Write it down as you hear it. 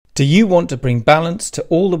Do you want to bring balance to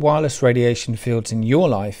all the wireless radiation fields in your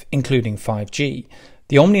life, including 5G?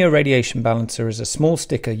 The Omnia Radiation Balancer is a small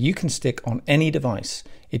sticker you can stick on any device.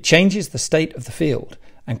 It changes the state of the field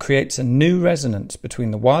and creates a new resonance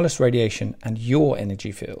between the wireless radiation and your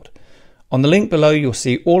energy field. On the link below, you'll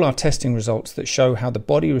see all our testing results that show how the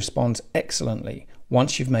body responds excellently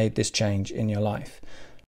once you've made this change in your life.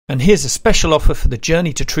 And here's a special offer for the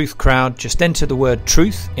Journey to Truth crowd. Just enter the word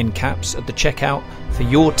truth in caps at the checkout for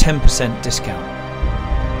your 10%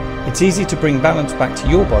 discount. It's easy to bring balance back to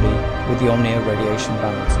your body with the Omnia Radiation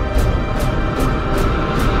Balancer.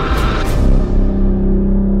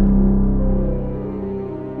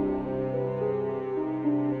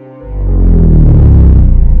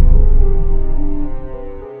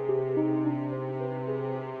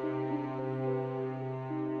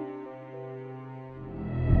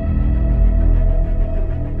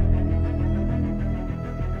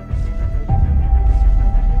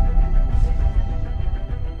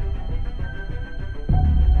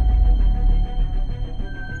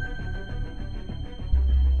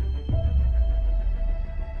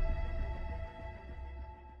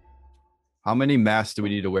 How many masks do we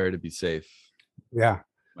need to wear to be safe? Yeah.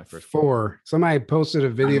 My first 4. Somebody posted a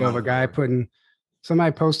video of a guy in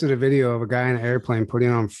an airplane putting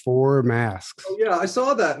on 4 masks. Oh, yeah, I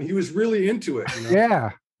saw that, and he was really into it. You know? Yeah.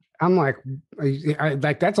 I'm like,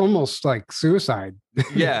 that's almost like suicide.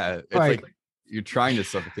 Yeah. It's like you're trying to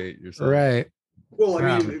suffocate yourself. Right. Well,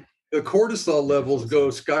 I mean, the cortisol levels go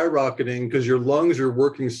skyrocketing because your lungs are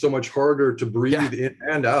working so much harder to breathe in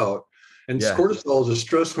and out. And cortisol is a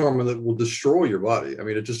stress hormone that will destroy your body. I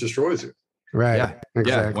mean, it just destroys you. Right. Yeah.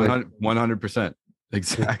 Exactly. 100%.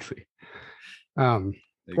 Exactly.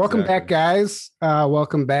 Welcome back, guys.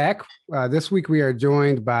 Welcome back. This week we are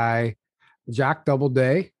joined by Jock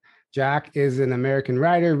Doubleday. Jock is an American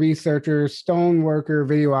writer, researcher, stone worker,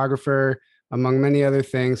 videographer, among many other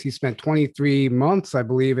things. He spent 23 months, I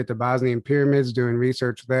believe, at the Bosnian pyramids doing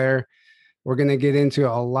research there. We're going to get into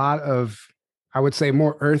a lot of, I would say,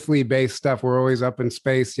 more earthly based stuff. We're always up in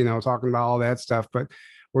space, talking about all that stuff, but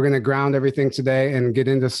we're going to ground everything today and get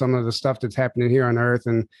into some of the stuff that's happening here on Earth.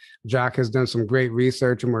 And Jock has done some great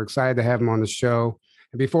research, and we're excited to have him on the show.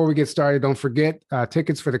 And before we get started, don't forget,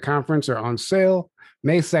 tickets for the conference are on sale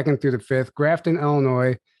May 2nd through the 5th, Grafton,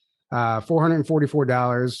 Illinois,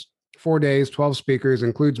 $444, 4 days, 12 speakers,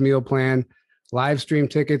 includes meal plan. Live stream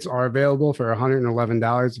tickets are available for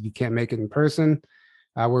 $111 if you can't make it in person.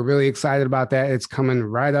 We're really excited about that. It's coming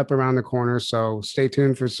right up around the corner. So stay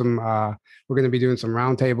tuned for some, we're going to be doing some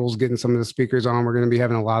roundtables, getting some of the speakers on. We're going to be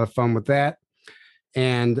having a lot of fun with that.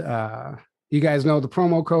 And you guys know the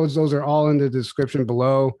promo codes. Those are all in the description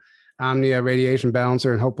below. Omnia Radiation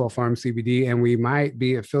Balancer and Hopewell Farm CBD. And we might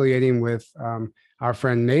be affiliating with our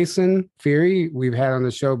friend Mason Fury. We've had on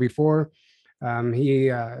the show before. He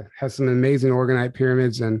has some amazing orgonite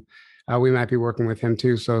pyramids, and we might be working with him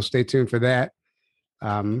too. So stay tuned for that.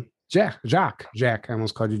 Jack, I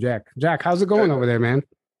almost called you Jack. Jack, how's it going over there, man?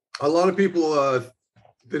 A lot of people,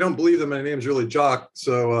 they don't believe that my name's really Jock.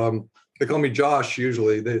 So they call me Josh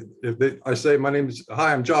usually. I say my name's,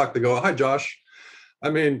 hi, I'm Jock. They go, hi, Josh. I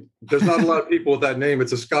mean, there's not a lot of people with that name.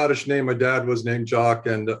 It's a Scottish name. My dad was named Jock,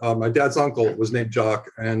 and my dad's uncle was named Jock.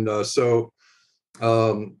 And so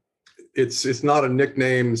it's not a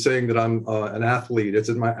nickname saying that I'm an athlete. It's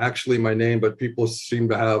actually my name, but people seem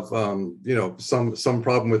to have some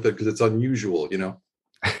problem with it because it's unusual,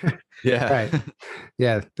 Yeah. Right.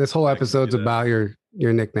 Yeah. This whole episode's about your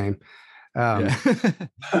nickname. How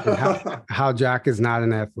Jock is not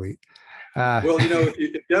an athlete. Well, if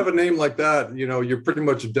you have a name like that, you're pretty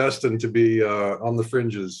much destined to be on the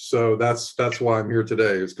fringes. So that's why I'm here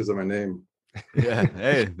today, is because of my name. Yeah.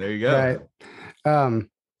 Hey, there you go. Right.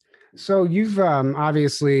 So you've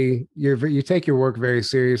obviously you take your work very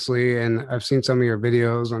seriously, and I've seen some of your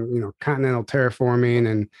videos on continental terraforming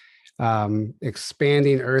and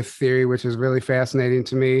expanding Earth theory, which is really fascinating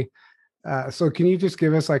to me. So can you just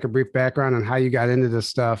give us like a brief background on how you got into this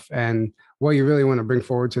stuff and what you really want to bring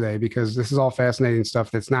forward today? Because this is all fascinating stuff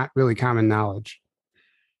that's not really common knowledge.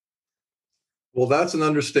 Well, that's an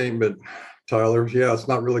understatement, Tyler. Yeah, it's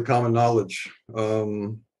not really common knowledge.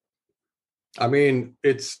 I mean,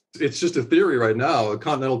 it's just a theory right now, a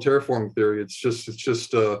continental terraforming theory. It's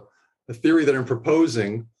just a theory that I'm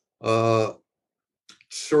proposing,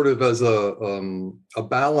 sort of as a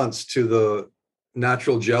balance to the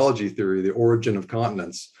natural geology theory, the origin of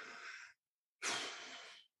continents.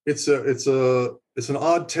 It's an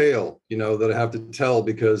odd tale, that I have to tell,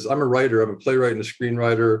 because I'm a writer. I'm a playwright and a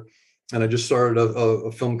screenwriter, and I just started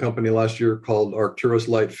a film company last year called Arcturus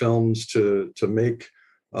Light Films to make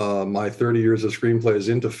my 30 years of screenplays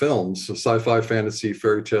into films, so sci-fi, fantasy,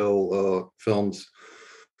 fairy tale films.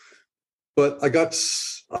 But I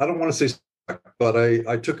don't want to say, but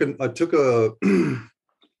I took a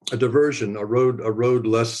a diversion, a road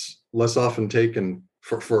less often taken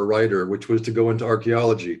for a writer, which was to go into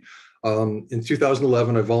archaeology. In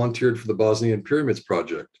 2011, I volunteered for the Bosnian Pyramids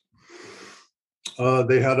Project.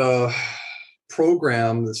 They had a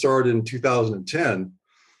program that started in 2010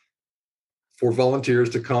 for volunteers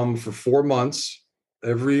to come for 4 months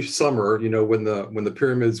every summer, when the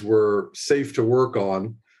pyramids were safe to work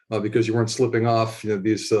on, because you weren't slipping off,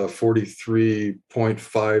 these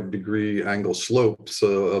 43.5 degree angle slopes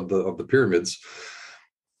of the pyramids,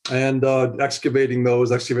 and excavating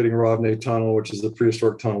Ravne Tunnel, which is the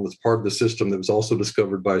prehistoric tunnel that's part of the system that was also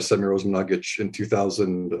discovered by Semir Osmanagic in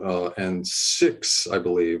 2006, I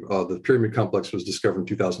believe. The pyramid complex was discovered in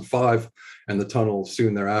 2005, and the tunnel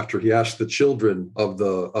soon thereafter. He asked the children of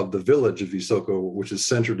the village of Visoko, which is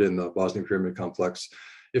centered in the Bosnian pyramid complex,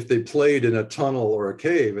 if they played in a tunnel or a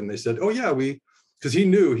cave, and they said, "Oh yeah, because he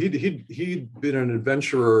knew he'd been an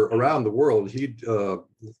adventurer around the world. He'd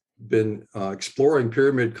been exploring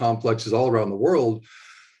pyramid complexes all around the world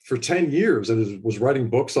for 10 years and was writing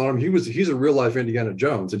books on them. He's a real life Indiana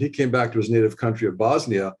Jones, and he came back to his native country of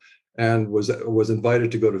Bosnia and was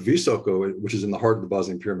invited to go to Visoko, which is in the heart of the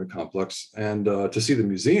Bosnian pyramid complex, and to see the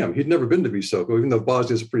museum. He'd never been to Visoko, even though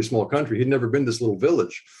Bosnia is a pretty small country. He'd never been to this little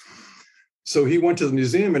village. So he went to the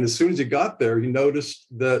museum, and as soon as he got there, he noticed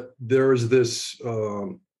that there is this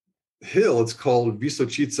hill. It's called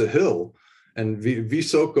Visočica Hill, and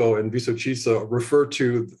Visoko and Visočica refer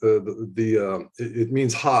to it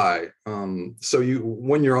means high. So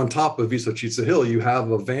when you're on top of Visočica Hill, you have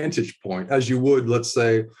a vantage point, as you would, let's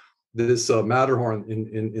say, this Matterhorn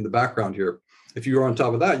in the background here. If you were on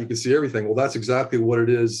top of that, you can see everything. Well, that's exactly what it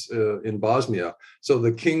is in Bosnia. So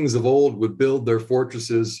the kings of old would build their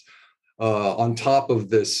fortresses on top of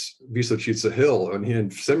this Visočica Hill,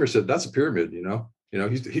 and Semir said, "That's a pyramid."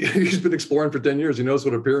 He's been exploring for 10 years. He knows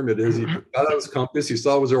what a pyramid is. He got out his compass. He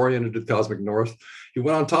saw it was oriented to the cosmic north. He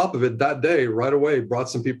went on top of it that day, right away,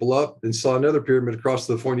 brought some people up and saw another pyramid across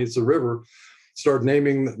the Foinica River, started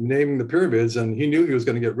naming the pyramids. And he knew he was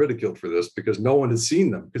going to get ridiculed for this because no one had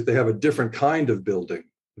seen them, because they have a different kind of building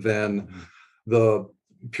than the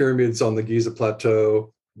pyramids on the Giza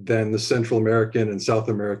Plateau, than the Central American and South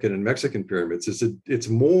American and Mexican pyramids. It's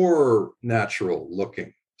more natural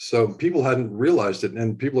looking. So people hadn't realized it,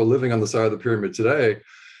 and people are living on the side of the pyramid today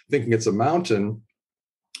thinking it's a mountain.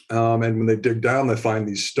 And when they dig down, they find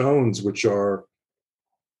these stones, which are,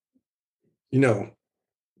 we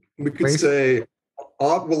could say,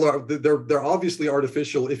 they're obviously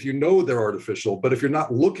artificial if you know they're artificial, but if you're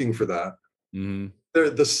not looking for that,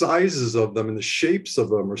 the sizes of them and the shapes of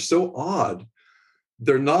them are so odd.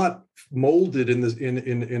 They're not molded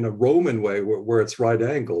in a Roman way where it's right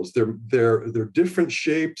angles. They're different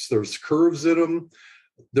shapes. There's curves in them.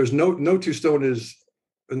 There's no stone is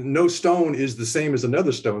the same as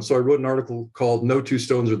another stone. So I wrote an article called "No Two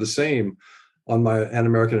Stones Are the Same" on my An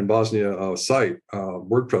American in Bosnia site,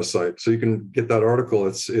 WordPress site. So you can get that article.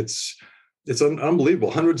 It's unbelievable.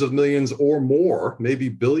 Hundreds of millions or more, maybe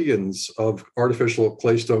billions of artificial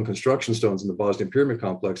claystone construction stones in the Bosnian pyramid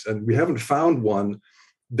complex. And we haven't found one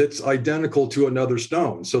that's identical to another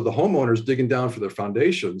stone. So the homeowners digging down for their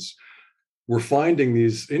foundations were finding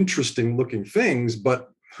these interesting looking things,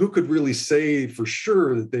 but who could really say for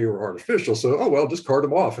sure that they were artificial? So, just cart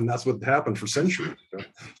them off. And that's what happened for centuries.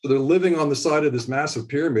 So they're living on the side of this massive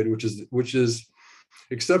pyramid, which is,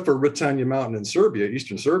 except for Vritanja Mountain in Serbia,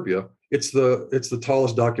 eastern Serbia, it's the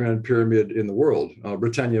tallest documented pyramid in the world.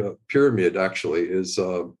 Vritanja Pyramid actually is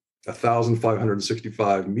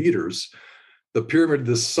 1,565 meters. The Pyramid of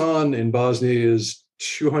the Sun in Bosnia is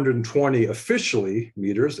 220 officially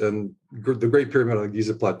meters, and the Great Pyramid on the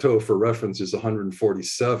Giza Plateau, for reference, is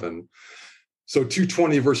 147. So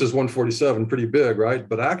 220 versus 147, pretty big, right?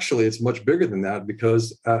 But actually, it's much bigger than that,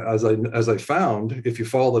 because as I found, if you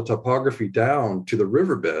follow the topography down to the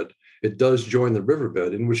riverbed, it does join the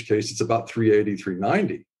riverbed, in which case it's about 380,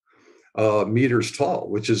 390 meters tall,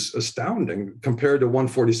 which is astounding compared to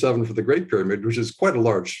 147 for the Great Pyramid, which is quite a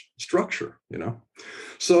large structure,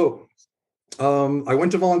 So I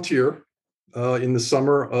went to volunteer in the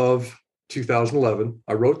summer of 2011.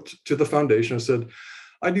 I wrote to the foundation. I said,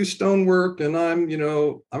 I do stonework, and I'm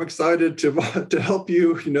excited to help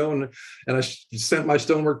you, and I sent my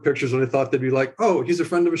stonework pictures, and I thought they'd be like, oh, he's a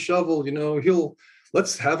friend of a shovel,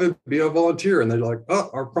 let's have him be a volunteer. And they're like, oh,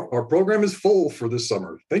 our program is full for this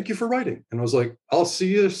summer. Thank you for writing. And I was like, I'll see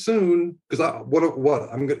you soon. Because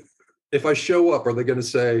if I show up, are they going to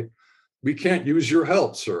say, we can't use your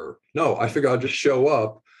help, sir. No, I figure I'll just show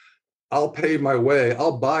up. I'll pay my way.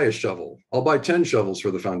 I'll buy a shovel. I'll buy 10 shovels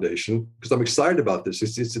for the foundation because I'm excited about this.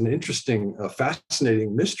 It's an interesting,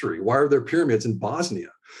 fascinating mystery. Why are there pyramids in Bosnia?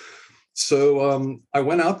 So I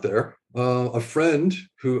went out there. A friend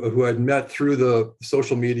who I'd met through the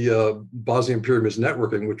social media Bosnian Pyramids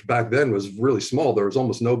networking, which back then was really small. There was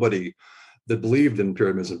almost nobody that believed in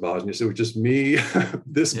pyramids in Bosnia. So it was just me,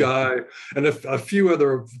 this guy, and a few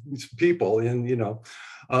other people. And,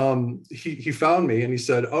 he found me and he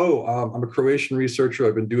said, I'm a Croatian researcher.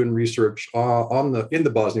 I've been doing research in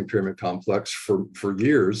the Bosnian Pyramid Complex for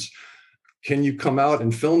years. Can you come out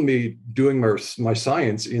and film me doing my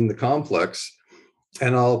science in the complex?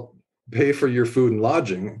 And I'll pay for your food and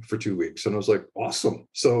lodging for 2 weeks. And I was like, awesome.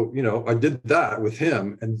 So, I did that with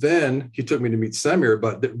him. And then he took me to meet Semir,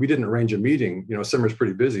 but we didn't arrange a meeting. Semir's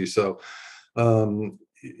pretty busy. So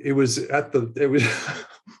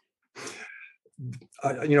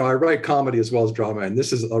I write comedy as well as drama. And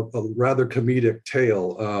this is a rather comedic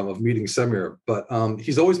tale of meeting Semir. But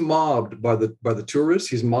he's always mobbed by the tourists.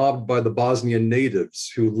 He's mobbed by the Bosnian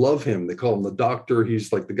natives who love him. They call him the doctor.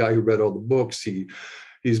 He's like the guy who read all the books.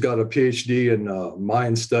 He's got a PhD in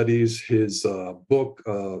Mayan studies. His book,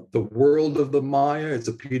 The World of the Maya, it's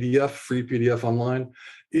a PDF, free PDF online,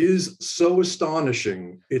 is so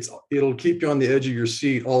astonishing. It'll keep you on the edge of your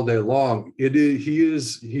seat all day long.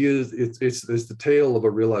 It's the tale of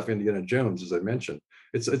a real life Indiana Jones, as I mentioned.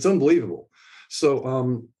 It's unbelievable.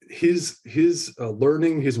 So his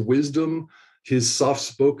learning, his wisdom, his soft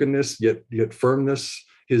spokenness yet firmness,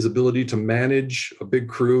 his ability to manage a big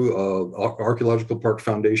crew of Archaeological Park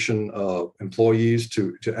Foundation employees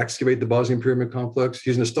to excavate the Bosnian Pyramid Complex.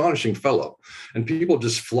 He's an astonishing fellow, and people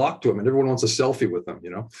just flock to him, and everyone wants a selfie with him.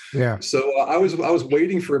 Yeah. So I was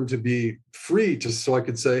waiting for him to be free, so I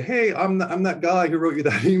could say, "Hey, I'm that guy who wrote you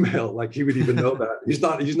that email." Like he would even know that he's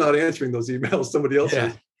not answering those emails. Somebody else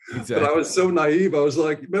is. Exactly. But I was so naive. I was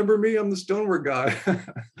like, "Remember me? I'm the stonework guy."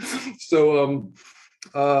 So.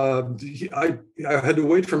 I had to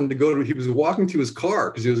wait for him to go to, he was walking to his car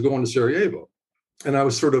because he was going to Sarajevo. And I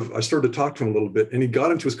started to talk to him a little bit, and he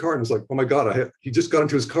got into his car and was like, oh my God, he just got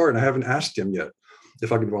into his car and I haven't asked him yet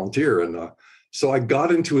if I can volunteer. And so I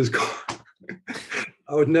got into his car.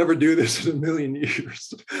 I would never do this in a million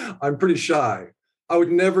years. I'm pretty shy. I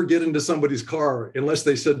would never get into somebody's car unless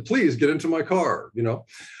they said, please get into my car,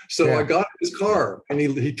 So yeah. I got in his car and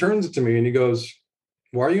he turns to me and he goes,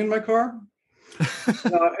 why are you in my car?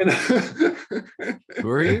 Who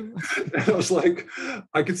are you? And I was like,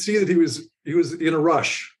 I could see that he was in a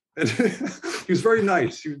rush, and he was very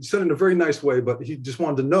nice. He said it in a very nice way, but he just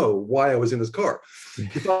wanted to know why I was in his car.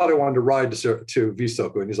 He thought I wanted to ride to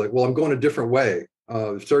Visoko, and he's like, well, I'm going a different way.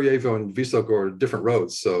 Sarajevo and Visoko are different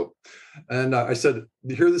roads. So, and I said,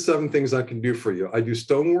 here are the 7 things I can do for you. I do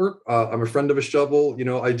stonework. I'm a friend of a shovel.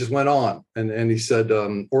 I just went on. And he said,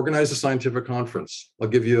 organize a scientific conference. I'll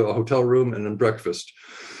give you a hotel room and a breakfast.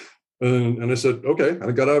 And I said, okay. And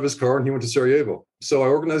I got out of his car and he went to Sarajevo. So I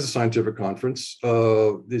organized a scientific conference.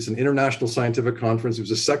 It's an international scientific conference. It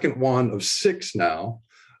was the second one of 6 now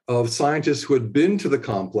of scientists who had been to the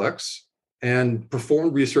complex and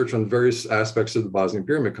performed research on various aspects of the Bosnian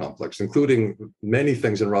Pyramid Complex, including many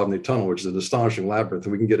things in Ravni Tunnel, which is an astonishing labyrinth.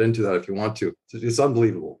 And we can get into that if you want to. It's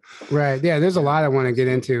unbelievable. Right. Yeah. There's a lot I want to get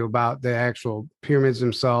into about the actual pyramids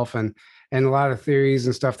themselves and a lot of theories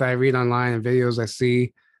and stuff that I read online and videos I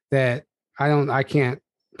see that I can't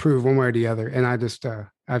prove one way or the other. And I just,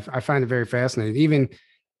 I find it very fascinating.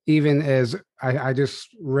 Even as I just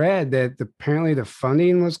read that apparently the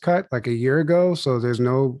funding was cut like a year ago. So there's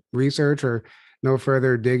no research or no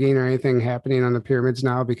further digging or anything happening on the pyramids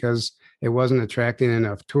now because it wasn't attracting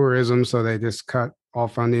enough tourism. So they just cut all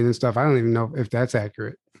funding and stuff. I don't even know if that's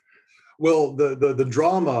accurate. Well, the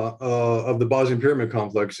drama of the Bosnian Pyramid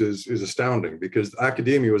Complex is astounding because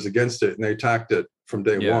academia was against it and they attacked it from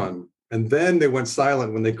day one. And then they went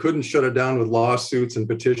silent when they couldn't shut it down with lawsuits and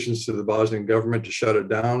petitions to the Bosnian government to shut it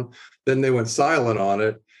down. Then they went silent on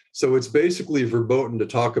it. So it's basically verboten to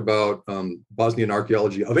talk about Bosnian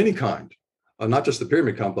archaeology of any kind, not just the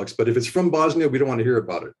pyramid complex, but if it's from Bosnia, we don't want to hear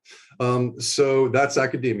about it. So that's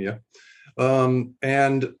academia.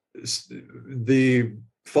 And the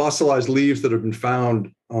fossilized leaves that have been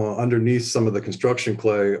found underneath some of the construction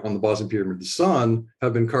clay on the Bosnian Pyramid of the Sun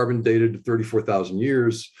have been carbon dated to 34,000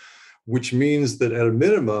 years. Which means that at a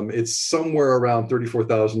minimum, it's somewhere around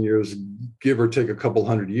 34,000 years, give or take a couple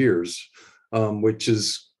hundred years, which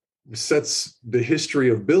sets the history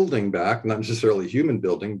of building back, not necessarily human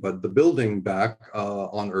building, but the building back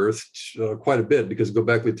on Earth quite a bit, because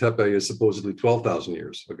Göbekli Tepe is supposedly 12,000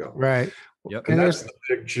 years ago. Right. Yep. And And that's the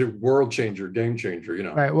big world changer, game changer, you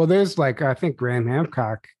know. right. Well, there's like, I think Graham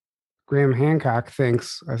Hancock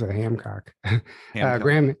thinks, I said Hancock. Hancock.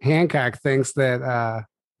 Graham Hancock thinks that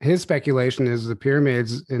his speculation is the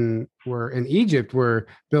pyramids in Egypt were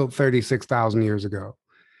built 36,000 years ago,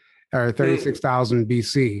 or 36,000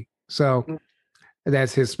 BC. So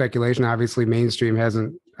that's his speculation. Obviously, mainstream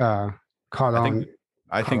hasn't caught on.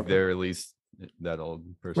 I think they're at least that old.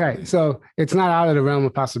 Personally. Right. So it's not out of the realm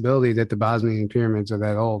of possibility that the Bosnian pyramids are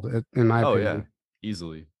that old, in my opinion. Yeah,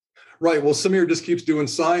 easily. Right. Well, Samir just keeps doing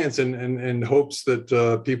science and hopes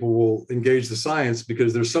that people will engage the science,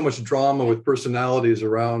 because there's so much drama with personalities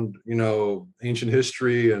around, you know, ancient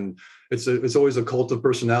history, and it's always a cult of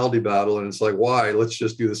personality battle. And it's like, why? Let's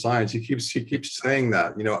just do the science. He keeps saying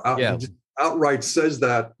that, you know, he outright says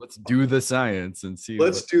that. Let's do the science and see.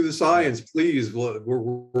 Let's do the science, please.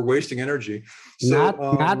 We're wasting energy. So,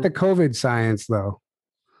 not the COVID science, though.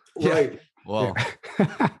 Right. Well,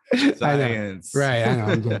 science. Right.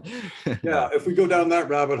 I know. Yeah. If we go down that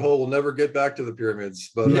rabbit hole, we'll never get back to the pyramids.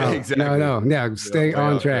 But yeah, exactly. No. Yeah. Stay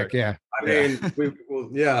on track. Yeah. I mean,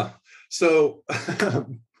 yeah. So,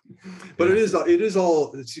 but it is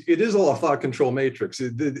all a thought control matrix.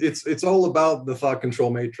 It's all about the thought control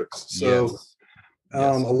matrix. So, yes.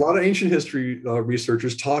 A lot of ancient history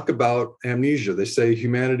researchers talk about amnesia. They say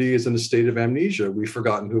humanity is in a state of amnesia. We've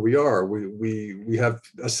forgotten who we are. We have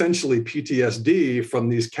essentially PTSD from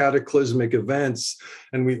these cataclysmic events,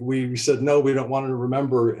 and we said no, we don't want to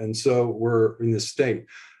remember, and so we're in this state.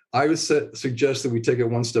 I would suggest that we take it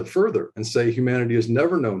one step further and say humanity has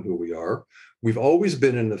never known who we are. We've always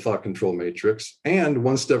been in the thought control matrix, and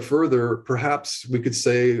one step further, perhaps we could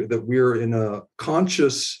say that we're in a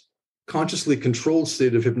consciously controlled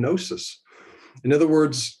state of hypnosis. In other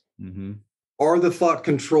words, are the thought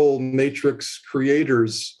control matrix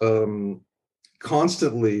creators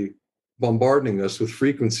constantly bombarding us with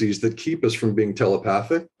frequencies that keep us from being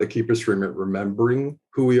telepathic, that keep us from remembering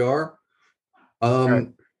who we are? Right.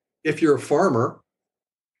 If you're a farmer,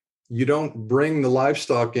 you don't bring the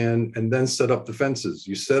livestock in and then set up the fences.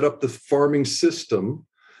 You set up the farming system,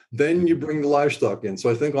 then you bring the livestock in. So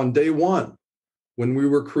I think on day one, when we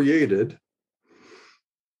were created,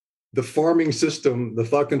 the farming system, the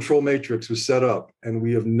thought control matrix was set up, and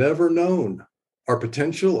we have never known our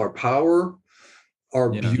potential, our power, our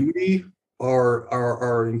beauty,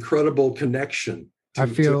 our incredible connection. I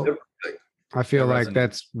feel like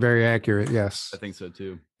that's very accurate. Yes. I think so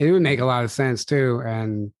too. It would make a lot of sense too.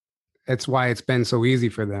 And that's why it's been so easy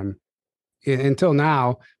for them. Until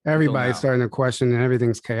now, everybody's starting to question and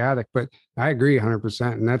everything's chaotic, but I agree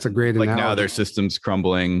 100%. And that's a great analogy. Now their system's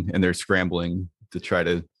crumbling and they're scrambling to try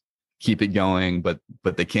to keep it going, but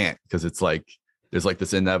they can't, because it's like there's like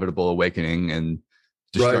this inevitable awakening and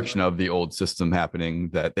destruction of the old system happening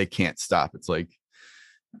that they can't stop. It's like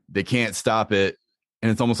they can't stop it,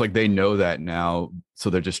 and it's almost like they know that now, so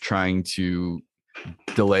they're just trying to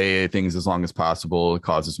delay things as long as possible,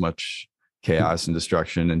 cause as much chaos and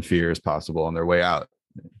destruction and fear as possible on their way out.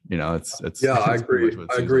 You know, it's I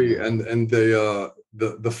agree. And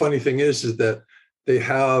the funny thing is that they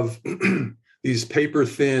have these paper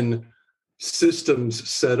thin systems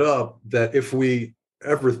set up that if we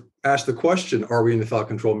ever ask the question, are we in the thought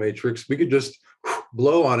control matrix, we could just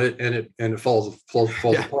blow on it and it falls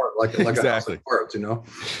apart like a house of cards, you know?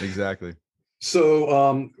 Exactly.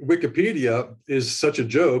 So Wikipedia is such a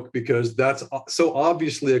joke because that's so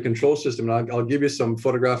obviously a control system. And I'll give you some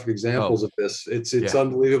photographic examples of this. It's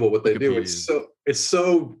unbelievable what they do. It's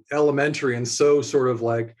so elementary and so sort of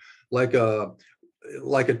like a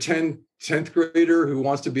 10th grader who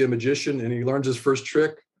wants to be a magician and he learns his first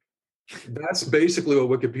trick. That's basically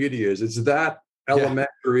what Wikipedia is. It's that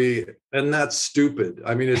elementary and that's stupid.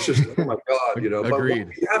 I mean, it's just, oh my God, you know, Agreed.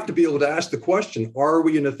 But you have to be able to ask the question, are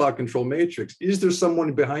we in a thought control matrix? Is there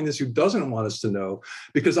someone behind this who doesn't want us to know?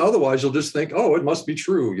 Because otherwise you'll just think, oh, it must be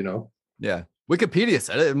true, you know? Yeah. Wikipedia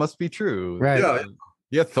said it must be true. Right. Yeah.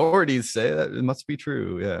 The authorities say that it must be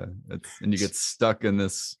true. Yeah. And you get stuck in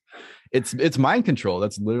this. It's mind control.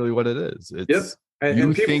 That's literally what it is. It's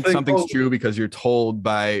you think something's true because you're told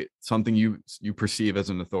by something you perceive as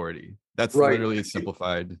an authority. That's literally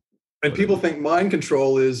simplified. And people think mind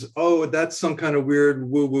control is, oh, that's some kind of weird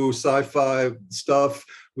woo-woo sci-fi stuff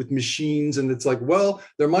with machines. And it's like, well,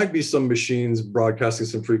 there might be some machines broadcasting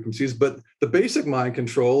some frequencies, but the basic mind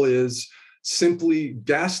control is simply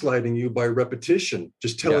gaslighting you by repetition,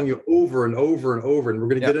 just telling you over and over and over. And we're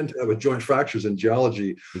going to get into that with joint fractures in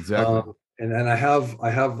geology. Exactly. And I have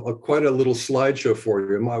quite a little slideshow for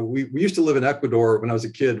you. We used to live in Ecuador when I was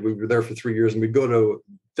a kid. We were there for 3 years, and we'd go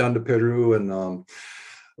down to Peru and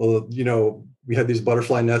we had these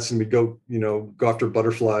butterfly nets and we'd go after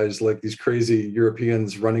butterflies like these crazy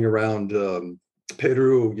Europeans running around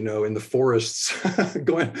Peru, in the forests,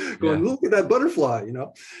 going, look at that butterfly,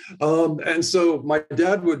 and so my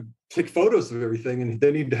dad would take photos of everything, and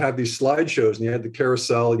they needed to have these slideshows, and he had the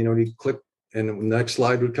carousel, and he'd click, and the next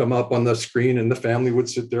slide would come up on the screen, and the family would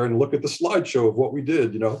sit there and look at the slideshow of what we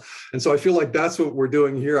did, And so I feel like that's what we're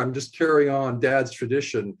doing here. I'm just carrying on Dad's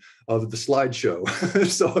tradition of the slideshow.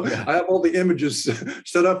 So I have all the images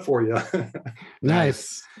set up for you.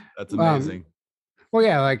 Nice. That's amazing. Well,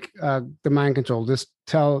 yeah, like the mind control,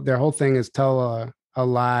 their whole thing is tell a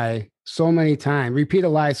lie so many times, repeat a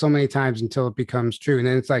lie so many times until it becomes true. And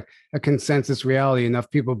then it's like a consensus reality. Enough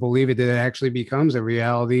people believe it that it actually becomes a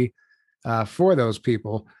reality for those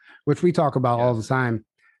people, which we talk about all the time.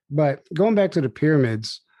 But going back to the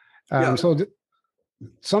pyramids, do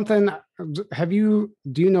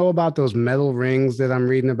you know about those metal rings that I'm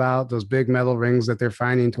reading about, those big metal rings that they're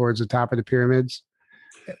finding towards the top of the pyramids?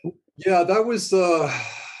 Yeah, that was,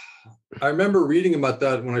 I remember reading about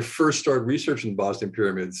that when I first started researching the Bosnian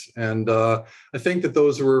pyramids. And I think that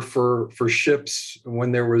those were for ships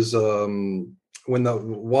when there was, when the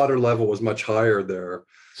water level was much higher there.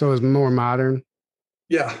 So it was more modern?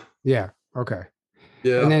 Yeah. Yeah. Okay.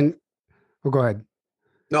 Yeah. And then, go ahead.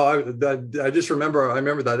 No, I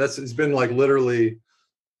remember that. It's been like literally,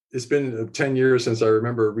 it's been 10 years since I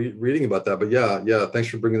remember reading about that. But yeah. Thanks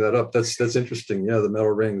for bringing that up. That's interesting. Yeah, the metal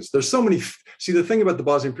rings. There's so many. See, the thing about the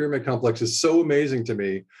Bosnian Pyramid Complex is so amazing to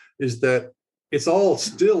me is that it's all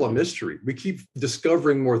still a mystery. We keep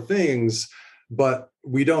discovering more things, but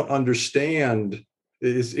we don't understand.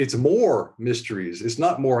 It's more mysteries. It's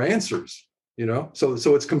not more answers. So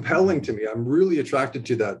it's compelling to me. I'm really attracted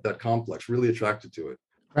to that complex. Really attracted to it.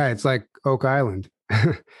 Right. It's like Oak Island.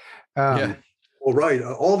 Yeah. Well, right.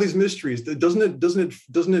 All these mysteries.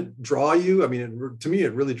 Doesn't it draw you? I mean, to me,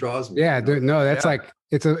 it really draws me. Yeah. No, that's like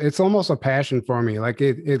it's almost a passion for me. Like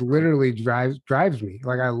it literally drives me.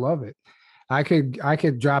 Like I love it. I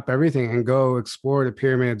could drop everything and go explore the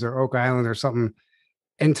pyramids or Oak Island or something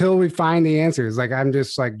until we find the answers. Like I'm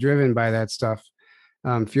just like driven by that stuff,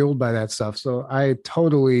 fueled by that stuff. So I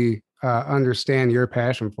totally understand your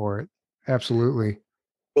passion for it. Absolutely.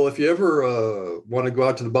 Well, if you ever want to go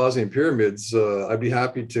out to the Bosnian pyramids, I'd be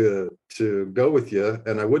happy to go with you.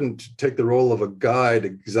 And I wouldn't take the role of a guide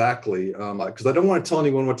exactly, because I don't want to tell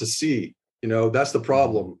anyone what to see. That's the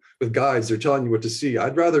problem with guides. They're telling you what to see.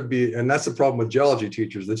 I'd rather be, and that's the problem with geology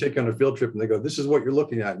teachers. They take you on a field trip and they go, this is what you're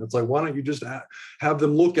looking at. And it's like, why don't you just have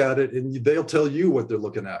them look at it and they'll tell you what they're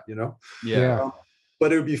looking at, Yeah.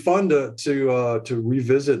 But it would be fun to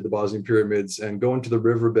revisit the Bosnian pyramids and go into the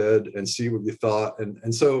riverbed and see what you thought.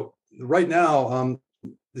 And so right now,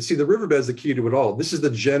 see, the riverbed is the key to it all. This is the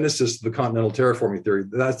genesis of the continental terraforming theory.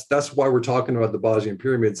 That's why we're talking about the Bosnian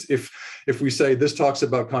pyramids. If we say this talks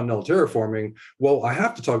about continental terraforming, well, I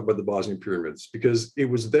have to talk about the Bosnian pyramids because it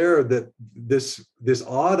was there that this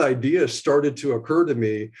odd idea started to occur to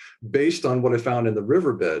me based on what I found in the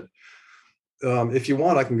riverbed. If you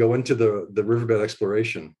want, I can go into the riverbed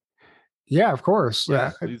exploration. Yeah, of course.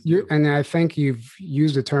 And I think you've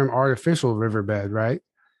used the term artificial riverbed, right?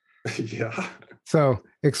 Yeah. So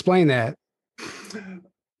explain that.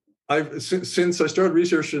 Since I started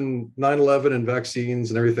researching 9/11 and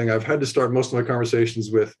vaccines and everything, I've had to start most of my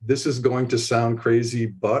conversations with, this is going to sound crazy,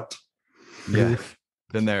 but. Yeah,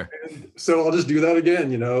 been there. And so I'll just do that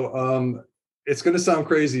again, it's going to sound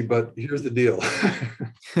crazy, but here's the deal.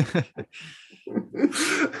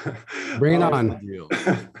 Bring it on.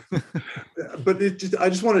 But I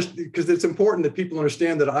just want to, because it's important that people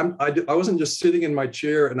understand that I wasn't just sitting in my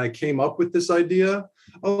chair and I came up with this idea.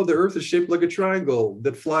 Oh, the earth is shaped like a triangle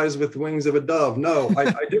that flies with wings of a dove. No,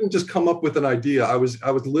 I didn't just come up with an idea. I was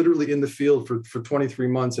literally in the field for 23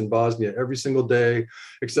 months in Bosnia every single day,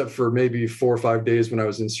 except for maybe 4 or 5 days when I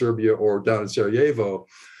was in Serbia or down in Sarajevo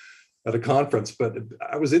at a conference. But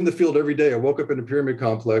I was in the field every day. I woke up in a pyramid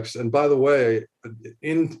complex. And by the way,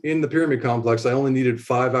 in the pyramid complex, I only needed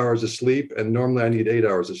 5 hours of sleep. And normally I need 8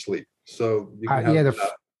 hours of sleep. So you can have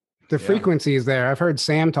the frequencies there. I've heard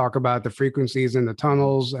Sam talk about the frequencies in the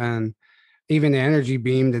tunnels and even the energy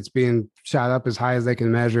beam that's being shot up as high as they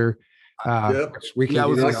can measure. We can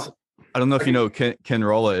I don't know if you know Ken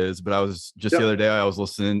Rolla is, but I was just the other day, I was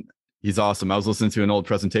listening. He's awesome. I was listening to an old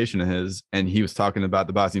presentation of his, and he was talking about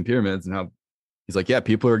the Bosnian pyramids and how he's like, yeah,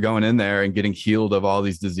 people are going in there and getting healed of all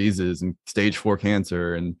these diseases and stage 4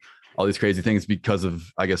 cancer and all these crazy things because of,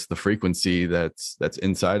 I guess, the frequency that's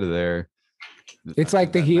inside of there. It's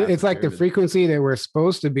like the frequency that's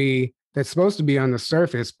supposed to be on the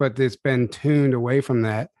surface, but it's been tuned away from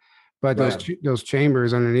that but those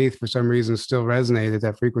chambers underneath for some reason still resonate at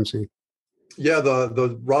that frequency. Yeah,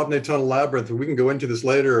 the Robney Tunnel Labyrinth, we can go into this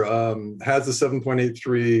later, has the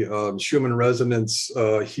 7.83 Schumann resonance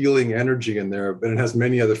healing energy in there, but it has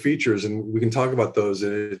many other features, and we can talk about those.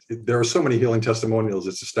 There are so many healing testimonials,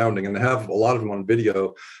 it's astounding, and they have a lot of them on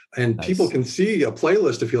video. And nice. People can see a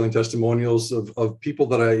playlist of healing testimonials of people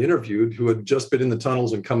that I interviewed who had just been in the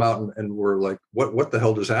tunnels and come out and were like, what the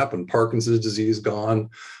hell just happened? Parkinson's disease gone,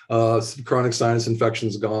 chronic sinus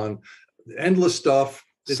infections gone, endless stuff.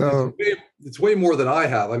 It's way more than I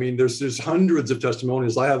have. I mean, there's hundreds of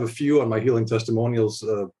testimonials. I have a few on my healing testimonials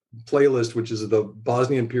playlist, which is the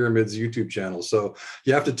Bosnian Pyramids YouTube channel. So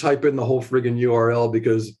you have to type in the whole friggin' URL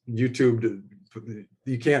because YouTube,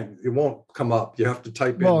 you can't, it won't come up. You have to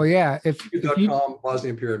type in. Well, yeah. If you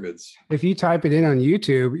Bosnian Pyramids. If you type it in on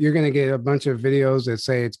YouTube, you're going to get a bunch of videos that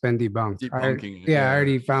say it's been debunked. I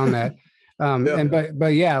already found that.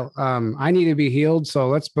 I need to be healed. So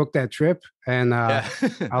let's book that trip and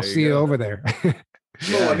I'll see you over there.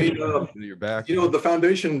 Well, I mean, you're back. The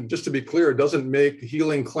foundation, just to be clear, doesn't make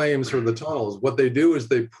healing claims for the tunnels. What they do is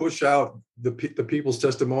they push out the people's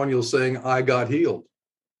testimonials saying, I got healed.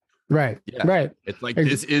 Right. Yeah. Right. It's like,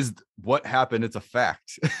 this is what happened. It's a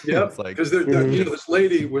fact. Yeah. It's like, because this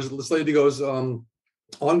lady goes on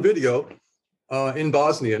video in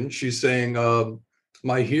Bosnian. She's saying,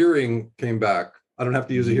 my hearing came back. I don't have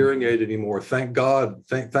to use a hearing aid anymore. Thank God.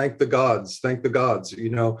 Thank the gods. Thank the gods.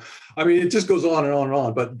 I mean, it just goes on and on and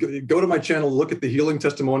on. But go to my channel, look at the healing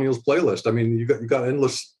testimonials playlist. I mean, you got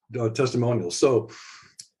endless testimonials. So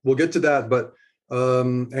we'll get to that. But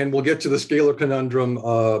and we'll get to the scalar conundrum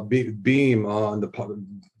beam on the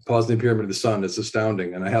Bosnian Pyramid of the Sun. It's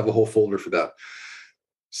astounding, and I have a whole folder for that.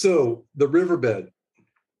 So the riverbed.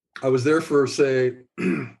 I was there for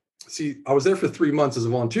I was there for 3 months as a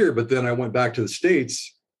volunteer, but then I went back to the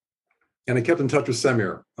States and I kept in touch with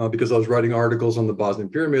Semir because I was writing articles on the Bosnian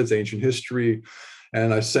pyramids, ancient history.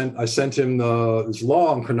 And I sent him this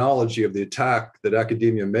long chronology of the attack that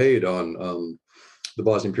academia made on the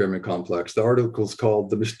Bosnian Pyramid Complex. The article is called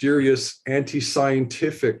The Mysterious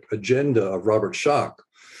Anti-Scientific Agenda of Robert Schoch.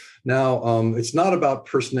 Now, it's not about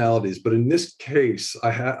personalities, but in this case,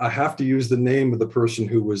 I have to use the name of the person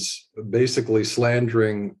who was basically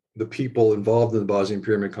slandering the people involved in the Bosnian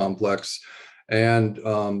Pyramid Complex and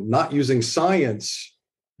not using science.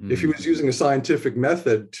 If he was using a scientific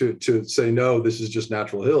method to say, no, this is just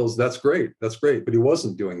natural hills, that's great. That's great. But he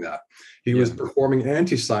wasn't doing that. He was performing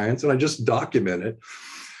anti-science, and I just document it.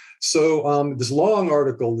 So this long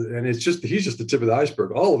article, and he's just the tip of the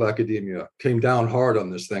iceberg. All of academia came down hard on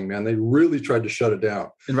this thing, man. They really tried to shut it down.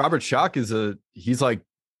 And Robert Schoch he's like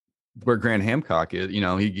where Grant Hancock is.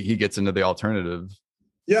 He gets into the alternative.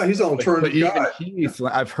 Yeah, he's an alternative guy.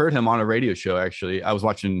 I've heard him on a radio show. Actually, I was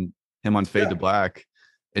watching him on Fade to Black,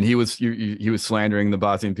 and he was slandering the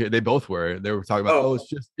Bosnian. They both were. They were talking about,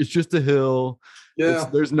 it's just a hill. Yeah,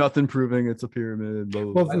 there's nothing proving it's a pyramid. Blah,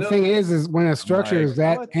 blah, blah. Well, the thing is when a structure is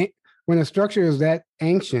that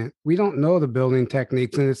ancient, we don't know the building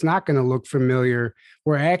techniques, and it's not going to look familiar.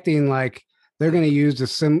 We're acting like they're going to use the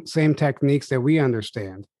same techniques that we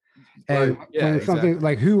understand. And something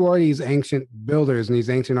like, who are these ancient builders and these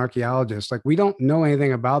ancient archaeologists? Like, we don't know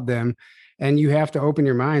anything about them, and you have to open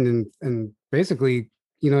your mind and basically,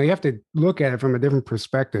 you have to look at it from a different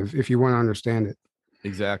perspective if you want to understand it.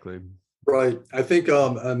 Exactly. Right. I think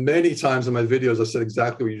many times in my videos, I said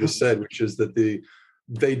exactly what you just said, which is that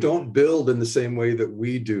they don't build in the same way that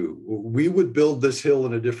we do. We would build this hill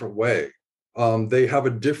in a different way. They have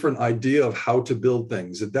a different idea of how to build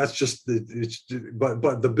things. That's just,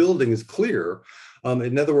 but the building is clear.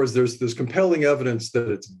 In other words, there's compelling evidence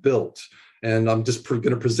that it's built. And I'm just going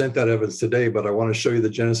to present that evidence today, but I want to show you the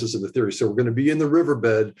genesis of the theory. So we're going to be in the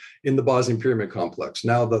riverbed in the Bosnian Pyramid Complex.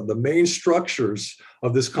 Now, the main structures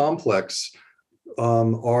of this complex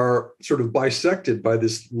are sort of bisected by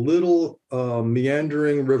this little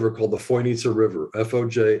meandering river called the Fojnica River,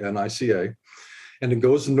 Fojnica. And it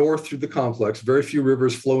goes north through the complex. Very few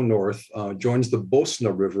rivers flow north, joins the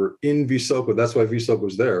Bosna River in Visoko. That's why Visoko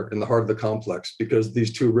is there in the heart of the complex, because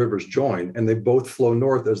these two rivers join and they both flow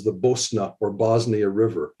north as the Bosna or Bosnia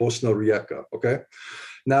River, Bosna Rijeka, okay?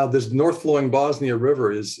 Now, this north-flowing Bosnia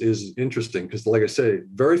River is interesting because, like I say,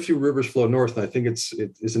 very few rivers flow north, and I think it's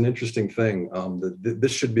an interesting thing that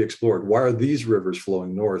this should be explored. Why are these rivers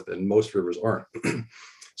flowing north and most rivers aren't?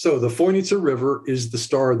 So the Fojnica River is the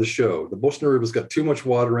star of the show. The Bosna River's got too much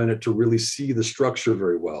water in it to really see the structure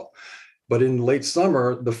very well. But in late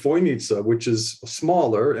summer, the Fojnica, which is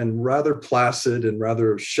smaller and rather placid and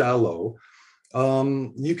rather shallow,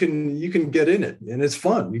 you can get in it, and it's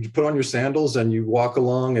fun. You put on your sandals and you walk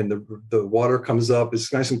along, and the water comes up.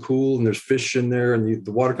 It's nice and cool, and there's fish in there, and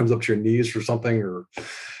the water comes up to your knees or something,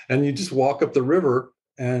 and you just walk up the river,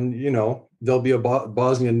 and there'll be a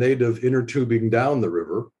Bosnian native inner tubing down the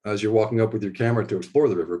river as you're walking up with your camera to explore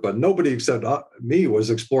the river. But nobody except me was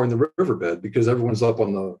exploring the riverbed, because everyone's up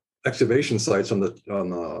on the excavation sites on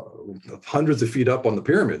the hundreds of feet up on the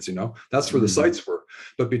pyramids. That's where the sites were.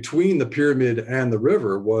 But between the pyramid and the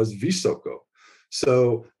river was Visoko.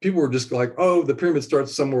 So people were just like, oh, the pyramid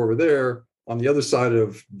starts somewhere over there on the other side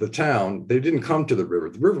of the town. They didn't come to the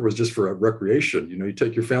river. The river was just for recreation. You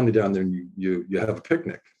take your family down there and you have a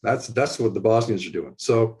picnic. That's what the Bosnians are doing.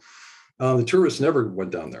 So the tourists never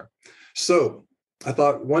went down there. So I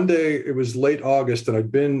thought one day, it was late August,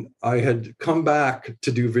 and I had come back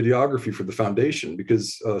to do videography for the foundation,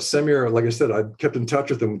 because Semir, like I said, I kept in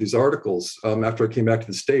touch with him with these articles after I came back to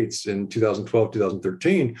the States in 2012,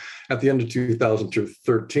 2013. At the end of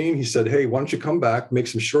 2013, he said, hey, why don't you come back, make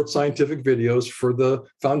some short scientific videos for the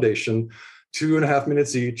foundation, 2.5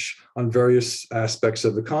 minutes each, on various aspects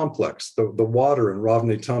of the complex, the water in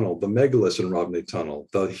Ravne Tunnel, the megaliths in Ravne Tunnel,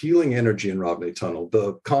 the healing energy in Ravne Tunnel,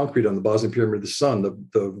 the concrete on the Bosnian Pyramid of the Sun,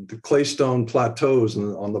 the claystone plateaus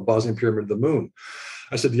on the Bosnian Pyramid of the Moon.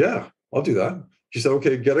 I said, yeah, I'll do that. She said,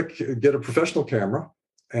 okay, get a professional camera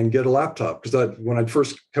and get a laptop. Because when I'd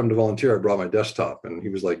first come to volunteer, I brought my desktop, and he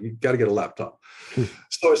was like, you got to get a laptop.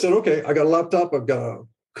 So I said, okay, I got a laptop. I've got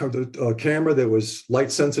a camera that was light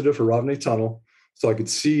sensitive for Ravne Tunnel, so I could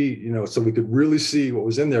see, so we could really see what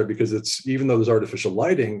was in there, because even though there's artificial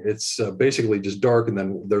lighting, it's basically just dark, and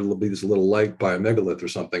then there'll be this little light by a megalith or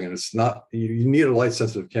something, and it's not, you need a light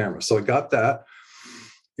sensitive camera. So I got that,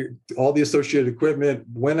 all the associated equipment,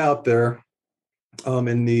 went out there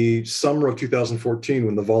in the summer of 2014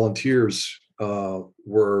 when the volunteers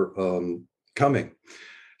were coming.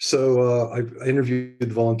 So I interviewed the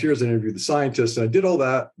volunteers, I interviewed the scientists, and I did all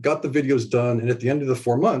that, got the videos done. And at the end of the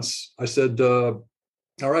 4 months, I said, all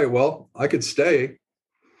right, well, I could stay.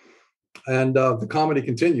 And the comedy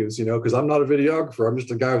continues, because I'm not a videographer. I'm just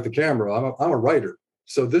a guy with a camera. I'm a writer.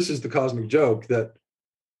 So this is the cosmic joke, that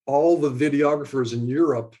all the videographers in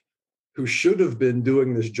Europe who should have been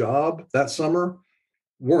doing this job that summer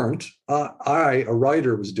weren't. A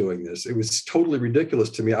writer, was doing this. It was totally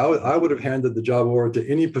ridiculous to me. I would have handed the job over to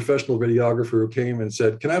any professional videographer who came and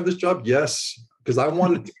said, can I have this job? Yes, because I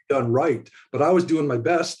wanted it to be done right. But I was doing my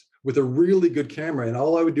best with a really good camera, and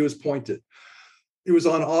all I would do is point it. It was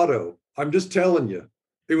on auto. I'm just telling you.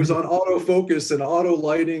 It was on auto focus and auto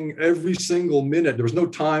lighting every single minute. There was no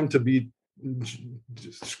time to be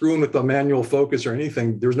screwing with the manual focus or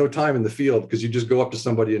anything. There was no time in the field, because you just go up to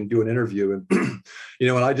somebody and do an interview, and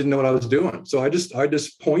and I didn't know what I was doing. So I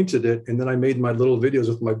just pointed it, and then I made my little videos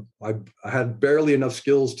with I had barely enough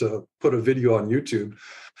skills to put a video on YouTube.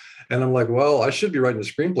 And I'm like, well, I should be writing a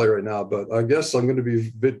screenplay right now, but I guess I'm going to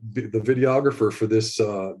be the videographer for this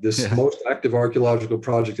most active archaeological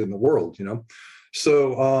project in the world,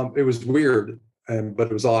 So it was weird, but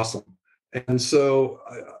it was awesome. And so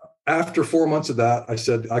after 4 months of that, I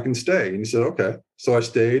said, I can stay. And he said, okay. So I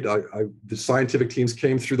stayed. The scientific teams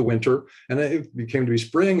came through the winter, and it became to be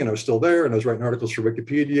spring, and I was still there, and I was writing articles for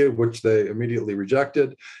Wikipedia, which they immediately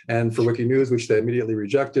rejected, and for Wikinews, which they immediately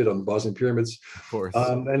rejected, on the Bosnian pyramids. Of course.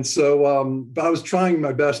 And so but I was trying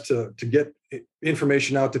my best to get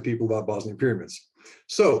information out to people about Bosnian pyramids.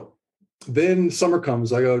 So then summer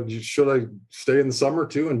comes. I go, should I stay in the summer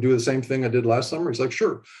too and do the same thing I did last summer? He's like,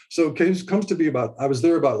 sure. So it comes to be I was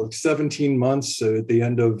there about like 17 months at the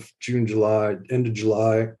end of end of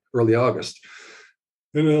July, early August.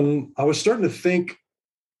 And I was starting to think,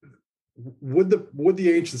 would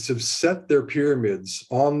the ancients have set their pyramids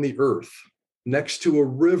on the earth next to a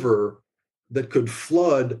river that could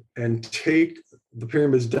flood and take the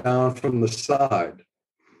pyramids down from the side?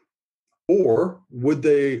 Or would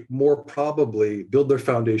they more probably build their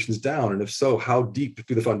foundations down? And if so, how deep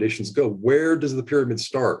do the foundations go? Where does the pyramid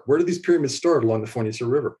start? Where do these pyramids start along the Fournier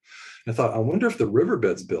River? And I thought, I wonder if the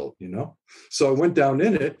riverbed's built, So I went down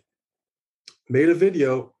in it, made a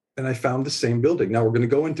video, and I found the same building. Now we're going to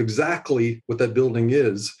go into exactly what that building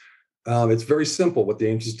is. It's very simple what the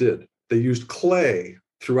ancients did. They used clay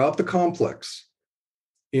throughout the complex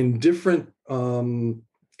in different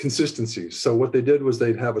consistencies. So what they did was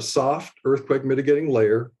they'd have a soft earthquake mitigating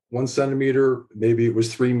layer, 1 centimeter, maybe it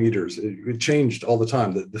was 3 meters. It changed all the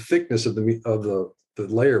time. The thickness of the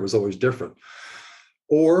layer was always different.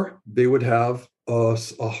 Or they would have a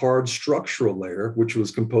hard structural layer, which was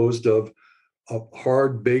composed of a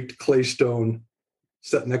hard baked clay stone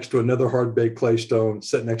set next to another hard baked clay stone,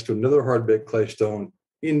 set next to another hard baked clay stone,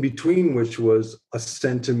 in between which was a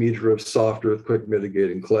centimeter of soft earthquake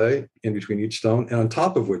mitigating clay in between each stone, and on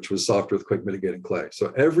top of which was soft earthquake mitigating clay.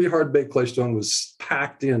 So every hard baked clay stone was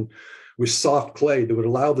packed in with soft clay that would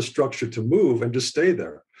allow the structure to move and just stay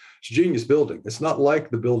there. It's a genius building. It's not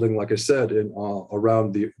like the building, like I said, in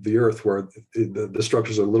around the earth where the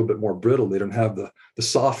structures are a little bit more brittle. They don't have the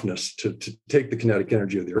softness to take the kinetic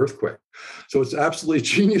energy of the earthquake. So it's absolutely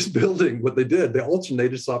genius building what they did. They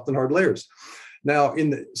alternated soft and hard layers. Now,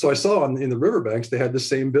 so I saw in the riverbanks, they had the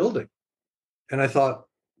same building. And I thought,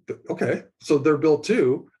 okay, so they're built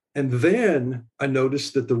too. And then I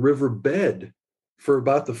noticed that the river bed for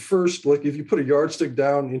about the first, like if you put a yardstick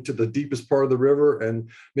down into the deepest part of the river and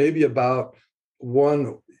maybe about one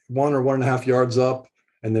or 1.5 yards up,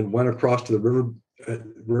 and then went across to the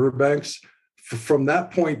riverbanks, from that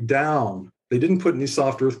point down, they didn't put any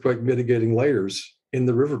soft earthquake mitigating layers in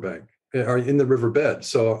the riverbank. Or in the riverbed.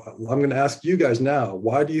 So I'm going to ask you guys now,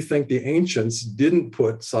 why do you think the ancients didn't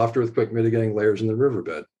put soft earthquake mitigating layers in the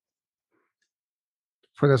riverbed?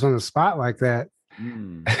 Put us on the spot like that.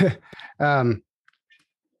 I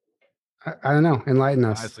don't know. Enlighten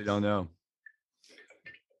us. I honestly don't know.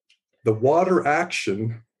 The water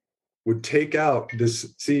action would take out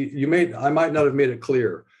this. See, I might not have made it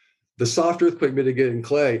clear. The soft earthquake mitigating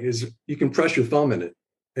clay is, you can press your thumb in it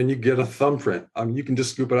and you get a thumbprint. I mean, you can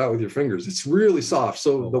just scoop it out with your fingers. It's really soft.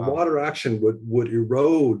 So water action would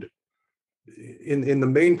erode in the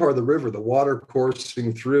main part of the river. The water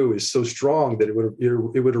coursing through is so strong that it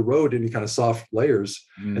would erode any kind of soft layers.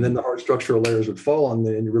 And then the hard structural layers would fall and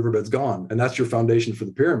your riverbed's gone. And that's your foundation for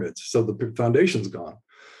the pyramids. So the foundation's gone.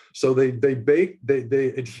 So they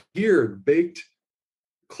adhered baked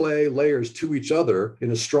clay layers to each other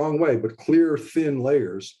in a strong way, but clear, thin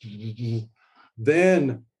layers.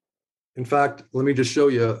 Then, in fact, let me just show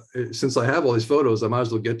you, since I have all these photos, I might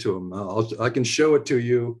as well get to them. I can show it to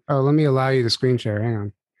you. Oh, let me allow you to screen share. Hang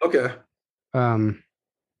on. Okay.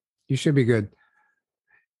 You should be good.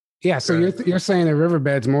 Yeah. So you're saying the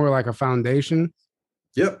riverbed's more like a foundation?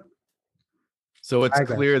 Yep. So it's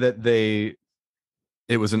clear that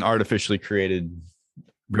it was an artificially created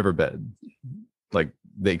riverbed. Like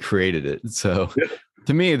they created it. So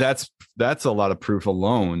to me, that's a lot of proof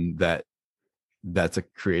alone that that's a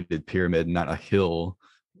created pyramid, not a hill.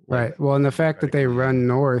 Right. Well, and the fact that they run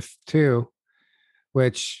north too,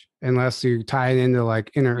 which unless you tie it into like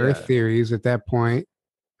inner earth theories at that point,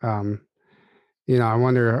 I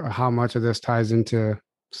wonder how much of this ties into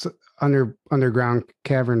underground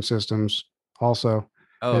cavern systems also.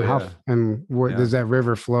 And where does that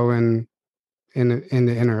river flow in the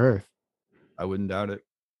inner earth? I wouldn't doubt it.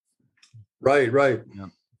 Right. Yeah.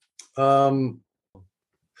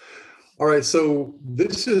 All right, so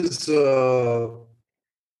this is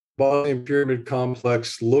Bosnian Pyramid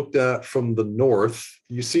Complex looked at from the north.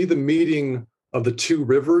 You see the meeting of the two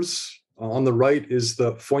rivers. On the right is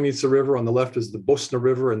the Fojnica River, on the left is the Bosna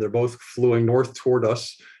River, and they're both flowing north toward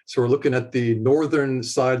us. So we're looking at the northern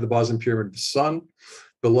side of the Bosnian Pyramid of the Sun.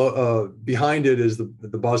 Behind it is the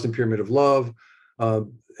Bosnian Pyramid of Love.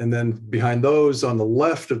 And then behind those, on the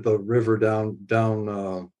left of the river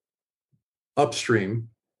down upstream,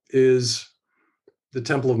 is the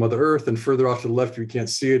Temple of Mother Earth, and further off to the left, you can't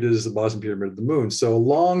see it, is the Bosnian Pyramid of the Moon. So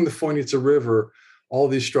along the Fojnica River, all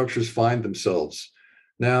these structures find themselves.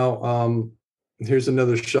 Now, here's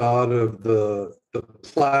another shot of the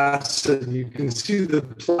placid. You can see the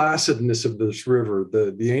placidness of this river.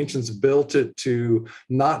 The ancients built it to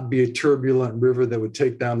not be a turbulent river that would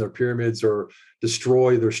take down their pyramids or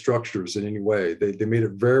destroy their structures in any way. They made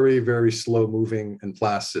it very, very slow moving and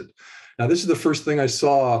placid. Now, this is the first thing I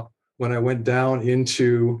saw when I went down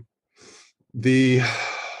into the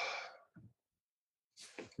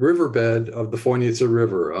riverbed of the Fojnica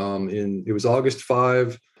River. It was August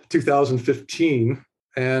 5, 2015,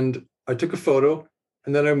 and I took a photo,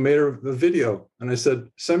 and then I made a video, and I said,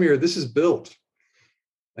 Semir, this is built.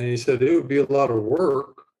 And he said, it would be a lot of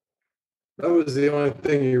work. That was the only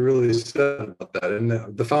thing he really said about that.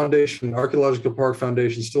 And the foundation, Archaeological Park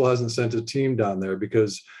Foundation, still hasn't sent a team down there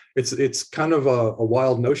because it's kind of a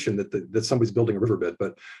wild notion that somebody's building a riverbed.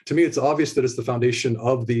 But to me, it's obvious that it's the foundation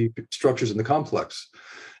of the structures in the complex.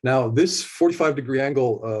 Now, this 45-degree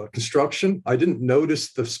angle construction, I didn't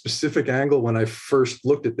notice the specific angle when I first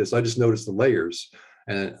looked at this. I just noticed the layers.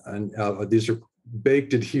 And these are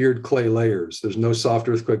baked, adhered clay layers. There's no soft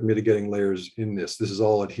earthquake mitigating layers in this. This is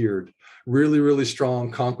all adhered. Really, really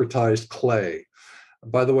strong concretized clay.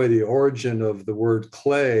 By the way, the origin of the word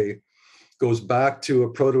clay goes back to a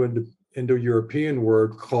Proto-Indo-European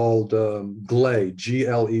word called gley,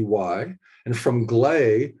 Gley. And from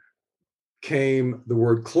gley came the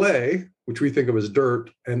word clay, which we think of as dirt,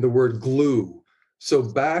 and the word glue. So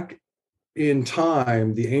back in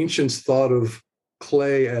time, the ancients thought of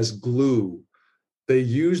clay as glue. They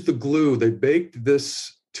used the glue, they baked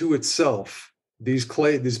this to itself. These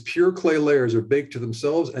pure clay layers are baked to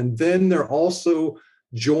themselves, and then they're also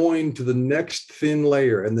joined to the next thin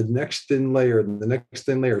layer and the next thin layer and the next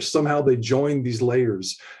thin layer. Somehow they joined these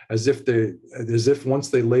layers as if once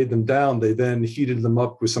they laid them down, they then heated them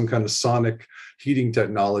up with some kind of sonic heating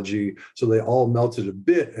technology. So they all melted a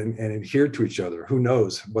bit and adhered to each other. Who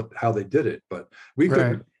knows how they did it, but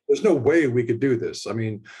there's no way we could do this. I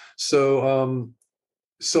mean, so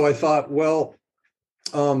I thought, well,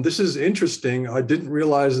 this is interesting. I didn't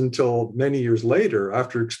realize until many years later,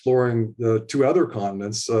 after exploring the two other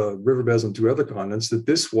continents, riverbeds on two other continents, that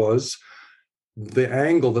this was the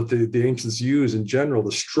angle that the ancients used in general,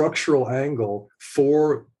 the structural angle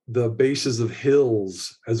for the bases of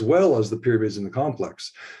hills, as well as the pyramids in the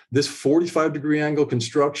complex. This 45-degree angle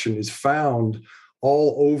construction is found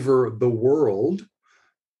all over the world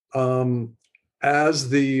as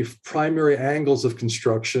the primary angles of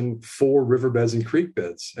construction for riverbeds and creek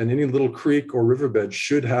beds. And any little creek or riverbed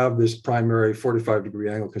should have this primary 45-degree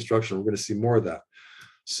angle construction. We're going to see more of that.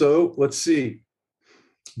 So let's see.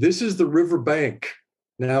 This is the river bank.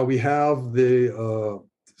 Now we have the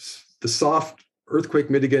soft earthquake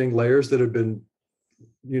mitigating layers that have been,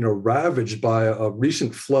 ravaged by a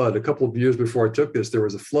recent flood. A couple of years before I took this, there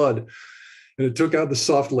was a flood, and it took out the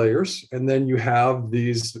soft layers. And then you have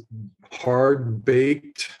these hard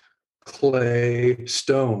baked clay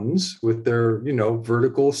stones with their,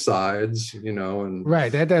 vertical sides, and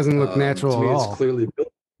right. That doesn't look natural to me, at all. It's clearly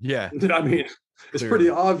built. Yeah. I mean, it's pretty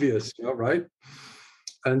obvious, right?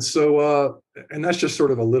 And so, and that's just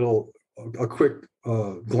sort of a quick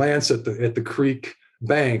glance at the creek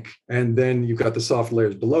bank, and then you've got the soft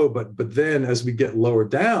layers below. But then as we get lower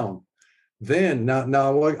down, then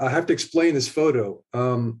now I have to explain this photo.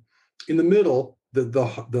 In the middle,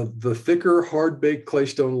 the thicker hard baked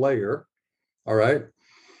claystone layer, all right,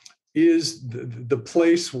 is the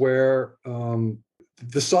place where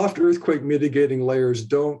the soft earthquake mitigating layers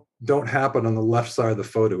don't happen on the left side of the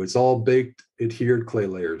photo. It's all baked, adhered clay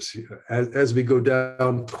layers. As we go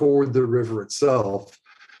down toward the river itself,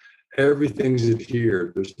 everything's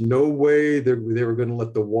adhered. There's no way they were going to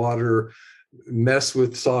let the water mess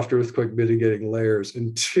with soft earthquake mitigating layers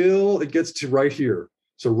until it gets to right here.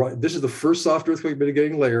 So this is the first soft earthquake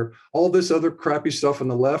mitigating layer. All this other crappy stuff on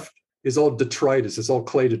the left is all detritus. It's all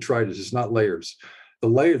clay detritus. It's not layers.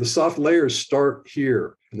 The soft layers start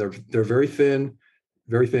here, and they're very thin,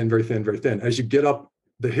 very thin, very thin, very thin. As you get up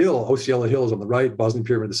the hill, Osceola Hill is on the right, Bosnian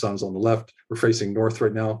Pyramid of the Sun is on the left. We're facing north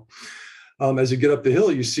right now. As you get up the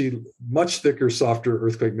hill, you see much thicker, softer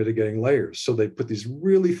earthquake mitigating layers. So they put these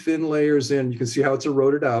really thin layers in. You can see how it's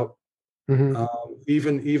eroded out. Mm-hmm.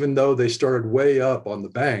 Even though they started way up on the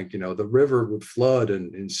bank, the river would flood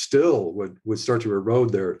and still would start to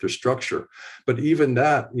erode their structure. But even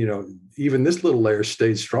that, even this little layer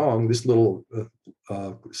stayed strong. This little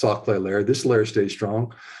soft clay layer, this layer stayed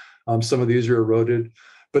strong. Some of these are eroded,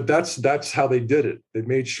 but that's how they did it. They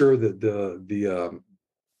made sure that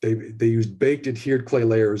they used baked adhered clay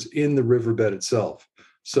layers in the riverbed itself.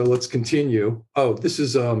 So let's continue. Oh, this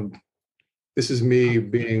is me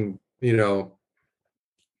being,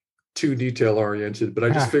 too detail oriented, but I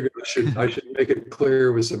just figured I should make it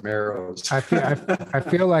clear with some arrows. I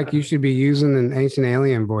feel like you should be using an Ancient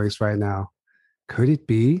Alien voice right now. Could it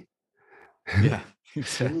be? Yeah.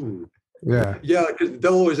 Yeah. Yeah, because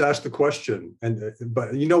they'll always ask the question,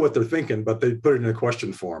 but you know what they're thinking, but they put it in a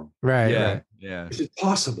question form. Right. Yeah. Right. Yeah. Is it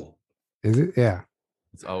possible? Is it? Yeah.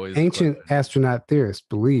 It's always ancient astronaut theorists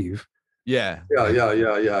believe. Yeah.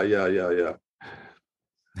 Yeah.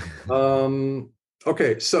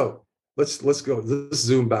 Okay, so let's go. Let's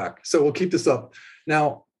zoom back. So we'll keep this up.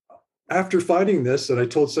 Now, after finding this, and I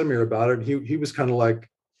told Samir about it, he was kind of like,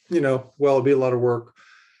 well, it'll be a lot of work.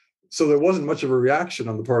 So there wasn't much of a reaction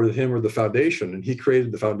on the part of him or the foundation, and he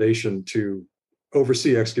created the foundation to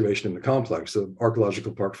oversee excavation in the complex, the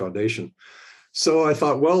Archaeological Park Foundation. So I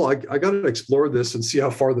thought, well, I got to explore this and see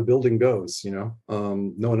how far the building goes. No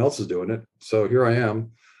one else is doing it. So here I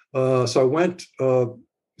am. So I went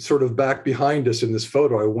sort of back behind us in this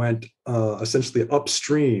photo. I went essentially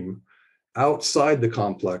upstream outside the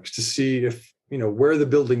complex to see if, where the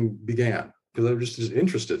building began, because I was just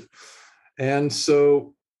interested. And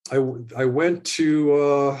so I went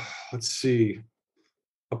to, let's see,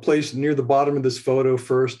 a place near the bottom of this photo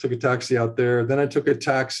first, took a taxi out there. Then I took a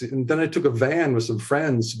taxi, and then I took a van with some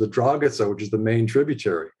friends to the Dragica, which is the main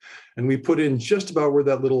tributary. And we put in just about where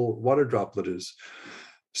that little water droplet is.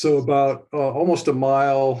 So about almost a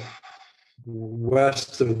mile,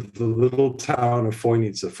 west of the little town of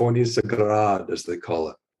Voinice Grad, as they call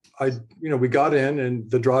it. We got in, and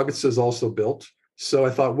the Dragica is also built. So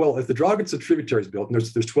I thought, well, if the Dragica tributary is built, and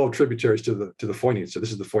there's 12 tributaries to the Voinice, so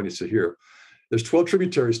this is the Voinice here. There's 12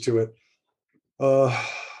 tributaries to it.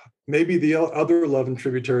 Maybe the other 11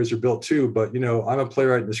 tributaries are built too, but I'm a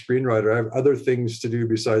playwright and a screenwriter. I have other things to do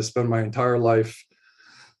besides spend my entire life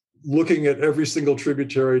looking at every single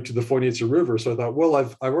tributary to the Voinice River. So I thought, well,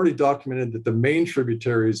 I've already documented that the main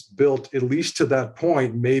tributaries built at least to that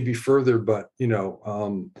point, maybe further, but I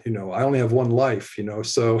only have one life,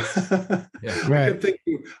 so yeah. Right. I'm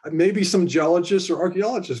thinking maybe some geologists or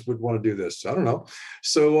archaeologists would want to do this. I don't know.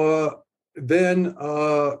 So then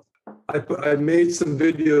I made some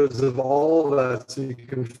videos of all of that, so you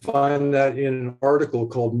can find that in an article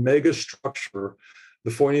called Megastructure. The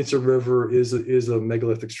Voinice River is a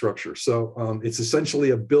megalithic structure. So it's essentially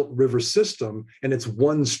a built river system, and it's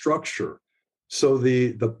one structure. So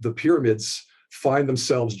the pyramids find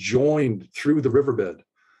themselves joined through the riverbed.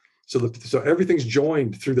 So everything's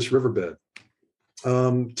joined through this riverbed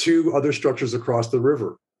to other structures across the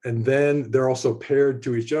river. And then they're also paired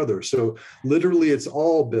to each other. So literally it's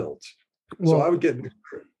all built. Well, so I would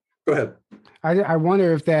go ahead. I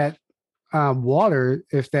wonder if that water,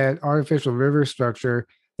 if that artificial river structure,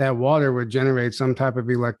 that water would generate some type of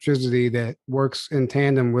electricity that works in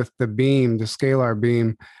tandem with the beam, the scalar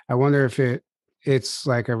beam. I wonder if it's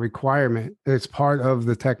like a requirement. It's part of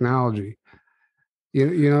the technology.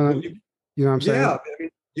 You know what I'm saying? Yeah. I mean,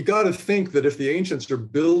 you got to think that if the ancients are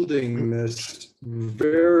building this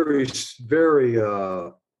very,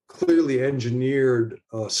 very clearly engineered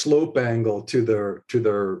slope angle to their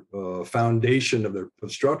foundation of their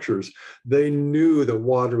structures, they knew that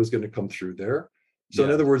water was going to come through there. So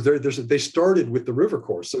in other words, they started with the river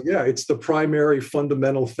course. So yeah, it's the primary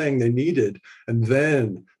fundamental thing they needed, and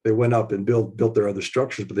then they went up and built their other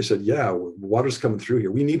structures. But they said, yeah, water's coming through here.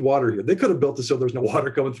 We need water here. They could have built it so there's no water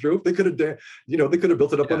coming through. They could have,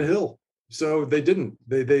 built it up on a hill. So they didn't.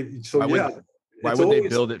 Why would they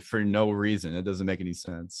build it for no reason? It doesn't make any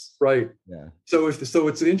sense. Right. Yeah. So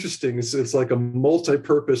it's interesting. It's like a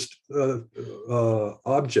multi-purposed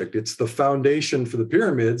object. It's the foundation for the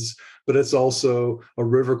pyramids, but it's also a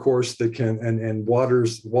river course that can, and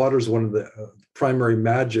water's one of the primary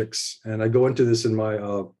magics. And I go into this in my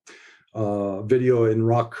video in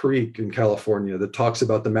Rock Creek in California that talks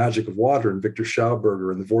about the magic of water, and Victor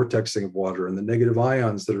Schauberger, and the vortexing of water, and the negative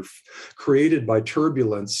ions that are created by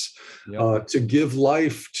turbulence to give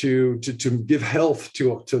life, to give health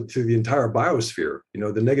to the entire biosphere.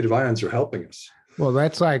 The negative ions are helping us. Well,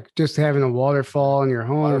 that's like just having a waterfall in your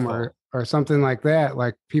home or something like that.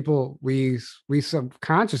 Like people, we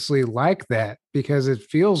subconsciously like that because it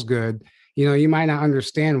feels good. You might not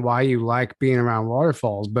understand why you like being around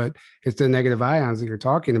waterfalls, but it's the negative ions that you're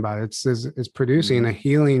talking about. It's producing a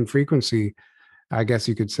healing frequency, I guess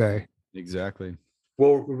you could say. Exactly.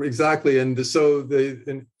 Well, exactly. And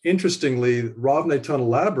interestingly, Ravne Tunnel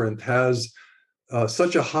Labyrinth has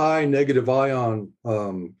such a high negative ion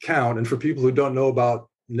count. And for people who don't know about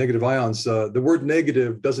negative ions, the word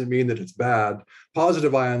negative doesn't mean that it's bad.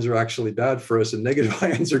 Positive ions are actually bad for us, and negative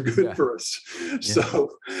ions are good for us. Yeah.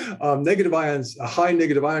 So negative ions, a high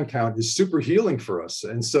negative ion count is super healing for us.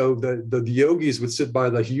 And so the yogis would sit by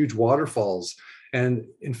the huge waterfalls. And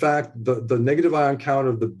in fact, the negative ion count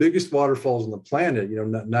of the biggest waterfalls on the planet,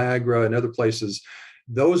 Niagara and other places,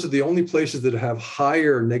 those are the only places that have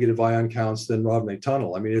higher negative ion counts than Ravne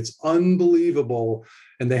Tunnel. I mean, it's unbelievable.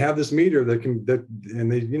 And they have this meter they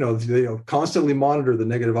constantly monitor the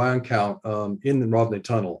negative ion count in the Ravne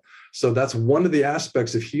Tunnel. So that's one of the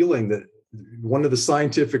aspects of healing, that one of the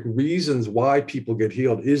scientific reasons why people get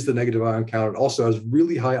healed is the negative ion count. It also has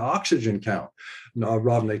really high oxygen count,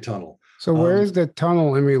 Ravne Tunnel. So where is the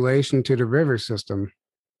tunnel in relation to the river system?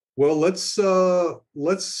 Well, let's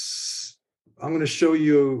I'm going to show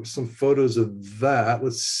you some photos of that.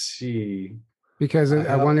 Let's see. Because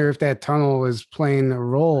I wonder if that tunnel is playing a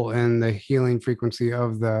role in the healing frequency or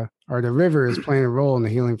the river is playing a role in the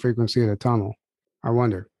healing frequency of the tunnel. I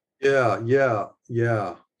wonder. Yeah.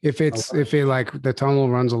 If the tunnel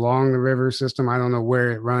runs along the river system, I don't know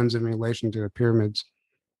where it runs in relation to the pyramids.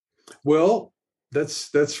 Well,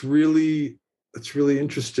 that's really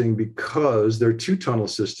interesting, because there are two tunnel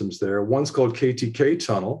systems there. One's called KTK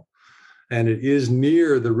Tunnel, and it is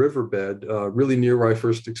near the riverbed, really near where I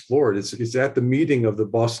first explored. It's at the meeting of the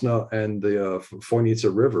Bosna and the Voinice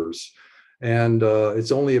rivers. And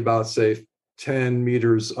it's only about, say, 10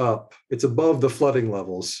 meters up. It's above the flooding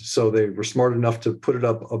levels. So they were smart enough to put it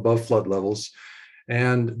up above flood levels.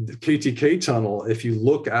 And the KTK tunnel, if you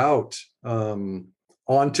look out on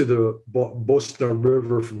onto the Bosna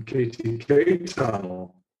River from KTK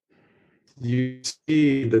tunnel, you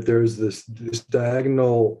see that there's this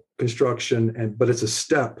diagonal construction, but it's a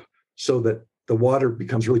step, so that the water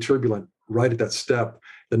becomes really turbulent right at that step.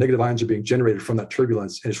 The negative ions are being generated from that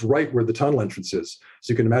turbulence, and it's right where the tunnel entrance is.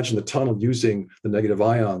 So you can imagine the tunnel using the negative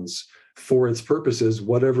ions for its purposes,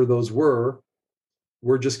 whatever those were.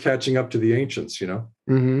 We're just catching up to the ancients,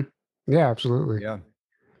 Mm-hmm. Yeah, absolutely. Yeah.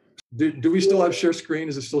 Do we still have share screen?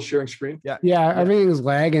 Is it still sharing screen? Yeah, everything's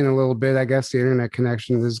lagging a little bit. I guess the internet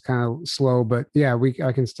connection is kind of slow, but yeah,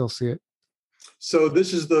 I can still see it. So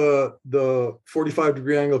this is the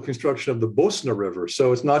 45-degree angle construction of the Bosna River.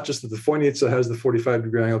 So it's not just that the Fojnica has the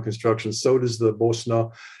 45-degree angle construction, so does the Bosna.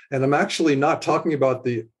 And I'm actually not talking about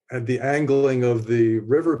the angling of the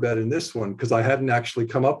riverbed in this one, because I hadn't actually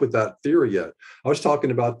come up with that theory yet. I was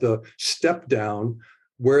talking about the step down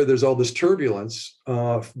where there's all this turbulence,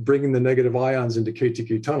 bringing the negative ions into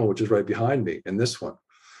KTK tunnel, which is right behind me in this one.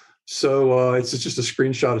 So it's just a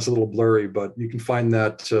screenshot. It's a little blurry, but you can find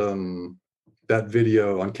that that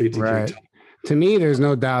video on KTK. Right. To me, there's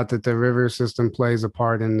no doubt that the river system plays a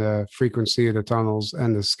part in the frequency of the tunnels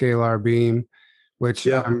and the scalar beam, which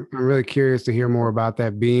I'm really curious to hear more about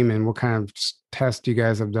that beam and what kind of test you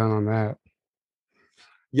guys have done on that.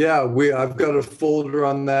 Yeah, I've got a folder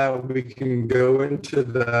on that. We can go into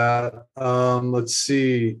that. Let's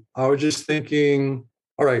see. I was just thinking,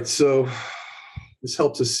 all right, so this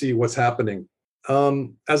helps us see what's happening.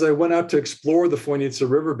 As I went out to explore the Fojnica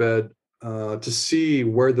riverbed to see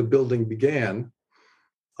where the building began,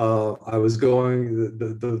 I was going,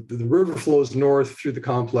 the river flows north through the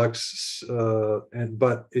complex,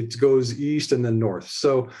 but it goes east and then north.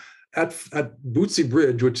 So at Bootsy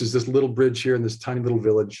Bridge, which is this little bridge here in this tiny little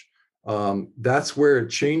village, that's where it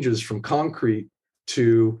changes from concrete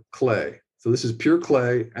to clay. So this is pure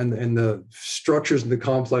clay, and the structures in the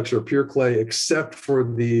complex are pure clay, except for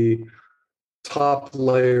the top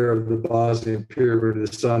layer of the Bosnian Pyramid of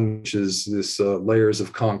the Sun, which is this layers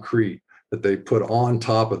of concrete that they put on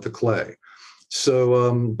top of the clay.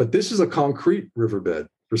 So, but this is a concrete riverbed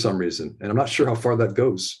for some reason, and I'm not sure how far that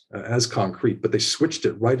goes as concrete, but they switched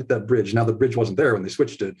it right at that bridge. Now the bridge wasn't there when they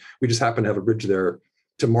switched it. We just happened to have a bridge there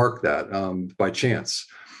to mark that by chance.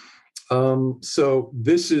 So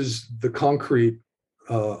this is the concrete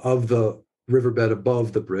of the riverbed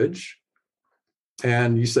above the bridge.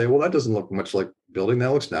 And you say, well, that doesn't look much like building.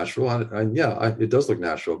 That looks natural. And it does look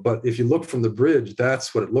natural. But if you look from the bridge,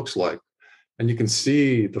 that's what it looks like. And you can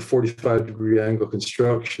see the 45-degree angle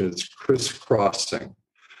construction. It's crisscrossing.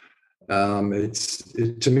 To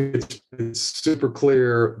me, it's super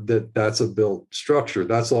clear that that's a built structure.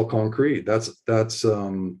 That's all concrete. That's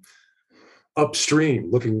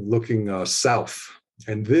upstream, looking south.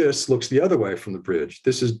 And this looks the other way from the bridge.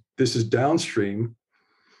 This is downstream.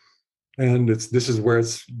 And this is where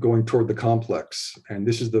it's going toward the complex. And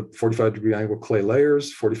this is the 45-degree angle clay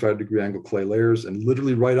layers, 45-degree angle clay layers. And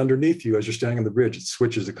literally right underneath you, as you're standing on the bridge, it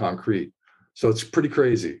switches to concrete. So it's pretty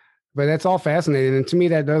crazy. But that's all fascinating. And to me,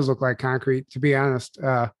 that does look like concrete, to be honest.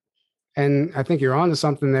 And I think you're onto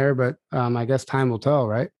something there, but I guess time will tell,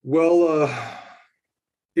 right? Well,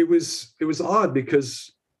 it was odd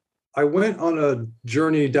because I went on a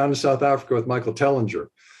journey down to South Africa with Michael Tellinger,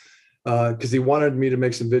 because he wanted me to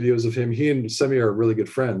make some videos of him. He and Semir are really good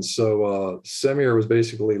friends. So Semir was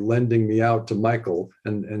basically lending me out to Michael,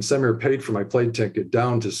 and Semir paid for my plane ticket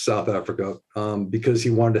down to South Africa because he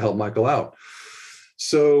wanted to help Michael out.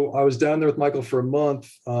 So I was down there with Michael for a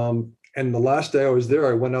month. And the last day I was there,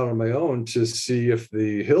 I went out on my own to see if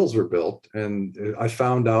the hills were built. And I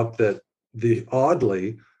found out that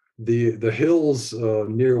oddly, the hills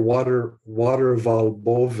near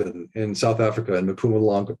Watervalboven in South Africa in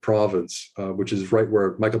Mpumalanga province, which is right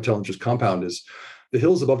where Michael Tellinger's compound is, the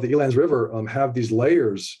hills above the Elands River have these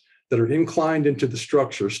layers that are inclined into the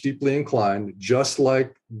structure, steeply inclined, just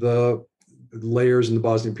like the layers in the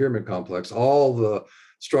Bosnian Pyramid complex. All the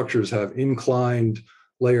structures have inclined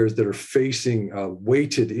layers that are facing,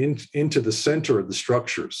 weighted into the center of the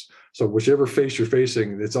structures. So whichever face you're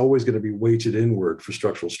facing, it's always going to be weighted inward for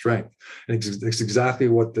structural strength. And it's exactly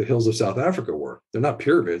what the hills of South Africa were. They're not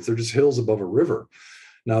pyramids, they're just hills above a river.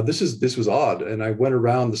 Now this was odd. And I went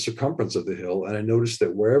around the circumference of the hill and I noticed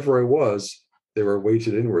that wherever I was, they were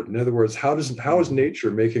weighted inward. In other words, how is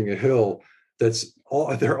nature making a hill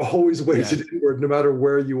they're always weighted inward no matter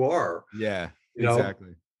where you are? Yeah, exactly.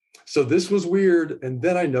 So this was weird. And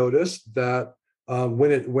then I noticed that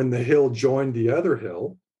when the hill joined the other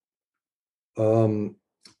hill, then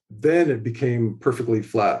it became perfectly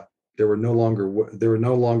flat. They were no longer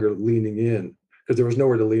leaning in because there was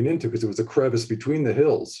nowhere to lean into because it was a crevice between the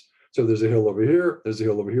hills. So there's a hill over here, there's a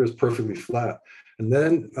hill over here, it's perfectly flat. And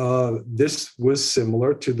then this was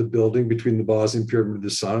similar to the building between the Bosnian Pyramid of the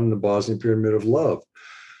Sun and the Bosnian Pyramid of Love.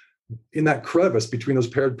 In that crevice between those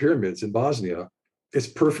paired pyramids in Bosnia, it's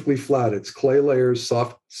perfectly flat. It's clay layers,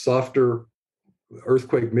 softer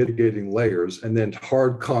earthquake mitigating layers, and then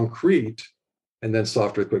hard concrete, and then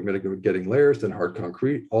soft earthquake mitigating layers, then hard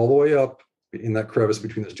concrete, all the way up in that crevice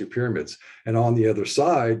between those two pyramids. And on the other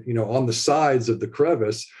side, on the sides of the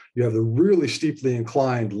crevice, you have the really steeply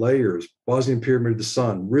inclined layers. Bosnian Pyramid of the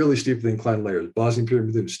Sun, really steeply inclined layers. Bosnian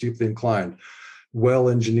Pyramid, steeply inclined, well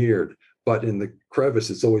engineered. But in the crevice,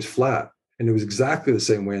 it's always flat. And it was exactly the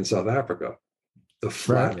same way in South Africa, the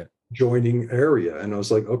flat joining area. And I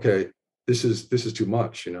was like, okay, this is too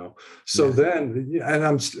much, So then,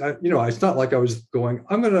 and it's not like I was going,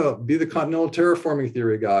 I'm going to be the continental terraforming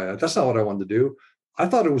theory guy. That's not what I wanted to do. I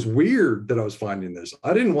thought it was weird that I was finding this.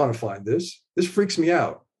 I didn't want to find this. This freaks me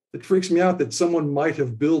out. It freaks me out that someone might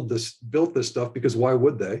have built this stuff, because why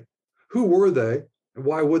would they? Who were they? And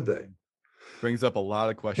why would they? Brings up a lot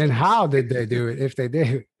of questions. And how did they do it, if they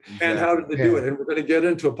did? And how did they do it? And we're going to get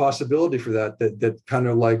into a possibility for that kind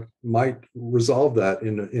of like might resolve that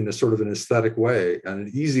in a sort of an aesthetic way and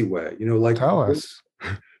an easy way. Like, tell us.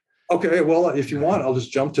 Okay, well, if you want, I'll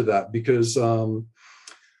just jump to that, because for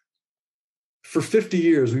 50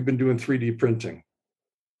 years we've been doing 3D printing,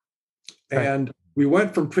 and we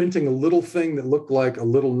went from printing a little thing that looked like a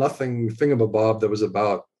little nothing thingamabob that was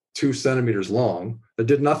about 2 centimeters long that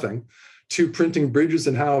did nothing, to printing bridges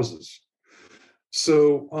and houses.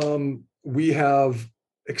 So we have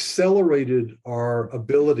accelerated our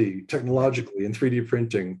ability technologically in 3D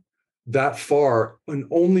printing that far in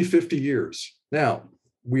only 50 years. Now,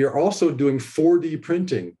 we are also doing 4D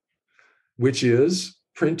printing, which is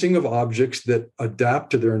printing of objects that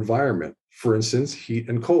adapt to their environment, for instance, heat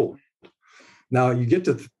and cold. Now, you get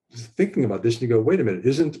to thinking about this and you go, wait a minute,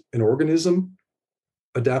 isn't an organism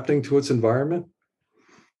adapting to its environment?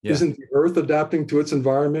 Yeah. Isn't the Earth adapting to its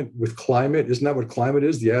environment with climate? Isn't that what climate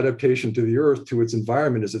is? The adaptation to the Earth, to its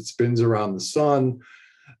environment, as it spins around the sun,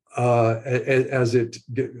 as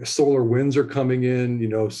solar winds are coming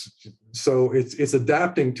in, so it's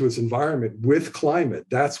adapting to its environment with climate.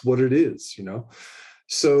 That's what it is,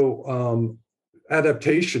 So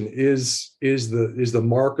adaptation is the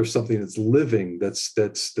mark of something that's living, that's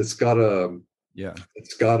got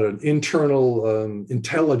it's got an internal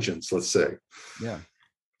intelligence, let's say. Yeah.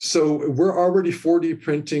 So we're already 4D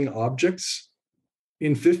printing objects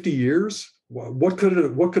in 50 years. What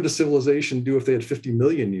could a civilization do if they had 50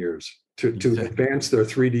 million years to advance their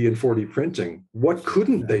 3D and 4D printing? What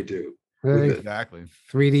couldn't they do? Exactly.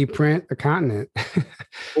 3D print a continent.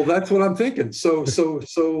 Well, that's what I'm thinking. So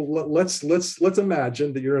let's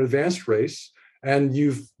imagine that you're an advanced race, and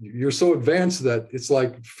you're so advanced that it's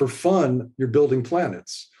like, for fun, you're building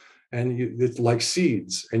planets. And it's like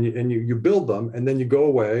seeds, and you build them, and then you go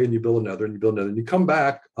away and you build another, and you build another, and you come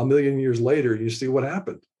back a million years later, and you see what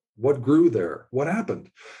happened, what grew there, what happened.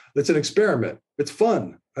 It's an experiment. It's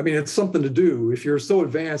fun. I mean, it's something to do. If you're so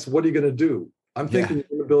advanced, what are you going to do? I'm thinking you're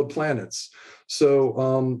going to build planets.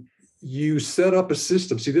 So you set up a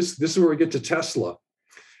system. See, this is where we get to Tesla,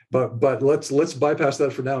 but let's bypass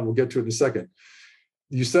that for now, and we'll get to it in a second.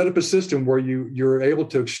 You set up a system where you're able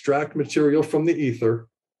to extract material from the ether.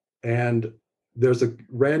 And there's a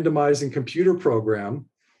randomizing computer program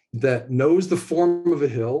that knows the form of a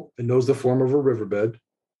hill, it knows the form of a riverbed,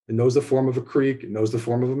 it knows the form of a creek, it knows the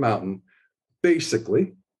form of a mountain.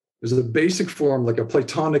 Basically, there's a basic form, like a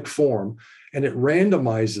Platonic form, and it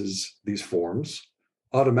randomizes these forms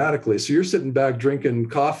automatically. So you're sitting back drinking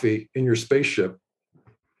coffee in your spaceship,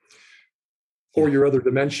 or your other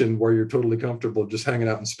dimension where you're totally comfortable just hanging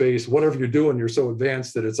out in space. Whatever you're doing, you're so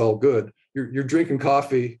advanced that it's all good. You're drinking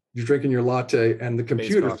coffee, you're drinking your latte, and the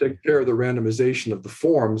computer's taking care of the randomization of the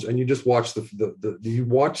forms, and you just watch the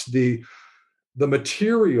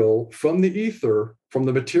material from the ether, from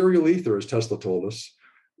the material ether, as Tesla told us,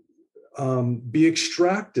 be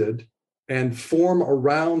extracted and form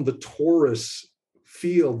around the torus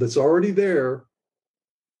field that's already there,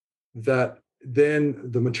 that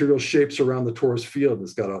then the material shapes around the torus field.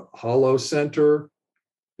 It's got a hollow center,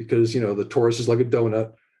 because the torus is like a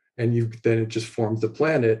donut, and then it just forms the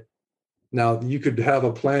planet. Now you could have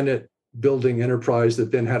a planet building enterprise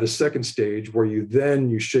that then had a second stage where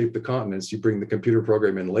you shape the continents. You bring the computer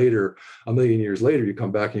program in later, a million years later, you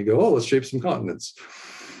come back and you go, oh, let's shape some continents.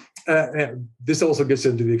 And this also gets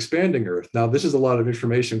into the expanding Earth. Now, this is a lot of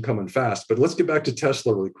information coming fast, but let's get back to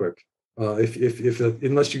Tesla really quick.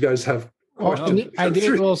 Unless you guys have questions. I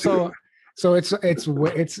did also. So it's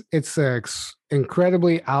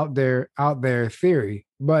incredibly out there theory,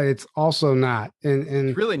 but it's also not. And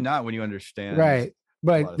It's really not when you understand. Right.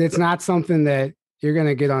 But it's not something that you're going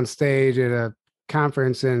to get on stage at a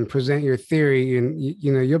conference and present your theory, and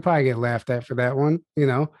you'll probably get laughed at for that one,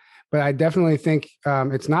 but I definitely think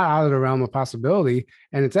it's not out of the realm of possibility,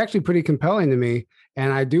 and it's actually pretty compelling to me.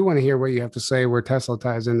 And I do want to hear what you have to say where Tesla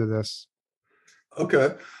ties into this.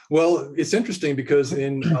 Okay. Well, it's interesting because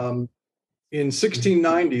in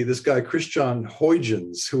 1690, this guy, Christian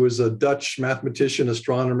Huygens, who was a Dutch mathematician,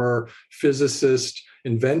 astronomer, physicist,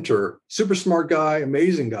 inventor, super smart guy,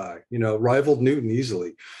 amazing guy, rivaled Newton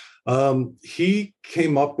easily. He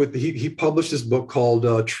came up with, he published this book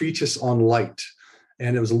called Treatise on Light.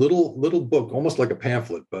 And it was a little book, almost like a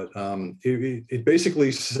pamphlet, but it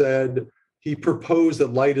basically said, he proposed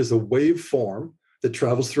that light is a waveform that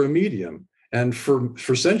travels through a medium. And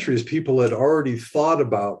for centuries, people had already thought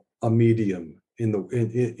about a medium in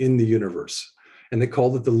the universe, and they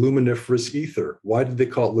called it the luminiferous ether. Why did they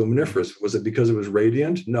call it luminiferous? Was it because it was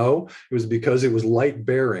radiant? No, it was because it was light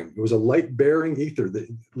bearing. It was a light bearing ether. The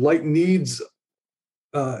light needs,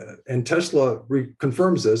 and Tesla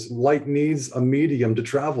confirms this, light needs a medium to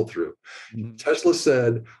travel through. Mm-hmm. Tesla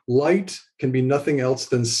said light can be nothing else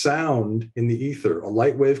than sound in the ether. A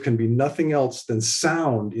light wave can be nothing else than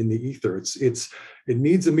sound in the ether. It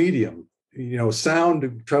needs a medium.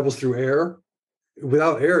 Sound travels through air.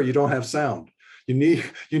 Without air, you don't have sound. You need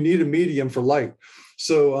a medium for light.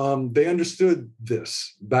 So they understood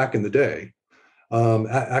this back in the day.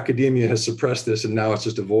 Academia has suppressed this, and now it's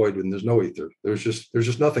just a void when there's no ether. There's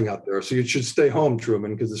just nothing out there. So you should stay home,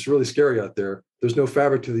 Truman, because it's really scary out there. There's no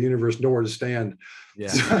fabric to the universe, nowhere to stand. Yeah.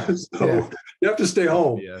 So you have to stay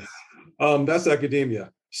home. Yes. That's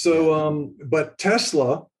academia. So, but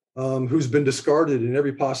Tesla, who's been discarded in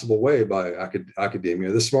every possible way by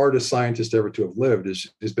academia, the smartest scientist ever to have lived,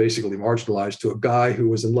 is basically marginalized to a guy wwho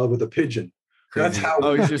was in love with a pigeon. Crazy. That's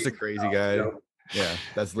how. He's just a crazy guy. Yeah,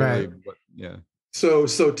 that's literally what. Yeah. So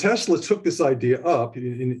Tesla took this idea up.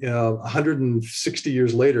 In 160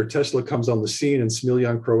 years later, Tesla comes on the scene in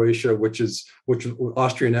Smiljan, Croatia, which was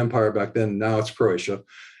Austrian Empire back then. Now it's Croatia,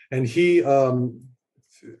 and he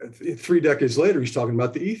 3 decades later, he's talking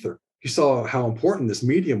about the ether. He saw how important this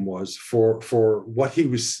medium was for what he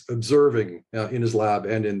was observing in his lab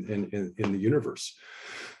and in the universe.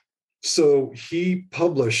 So he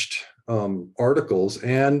published articles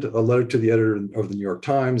and a letter to the editor of the New York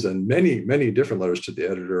Times and many different letters to the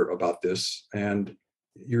editor about this. And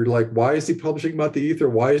you're like, why is he publishing about the ether?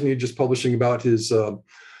 Why isn't he just publishing about his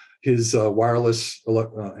wireless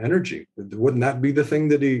energy? Wouldn't that be the thing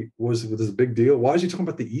that he was a big deal? Why is he talking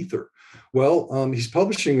about the ether? Well, he's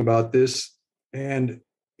publishing about this, and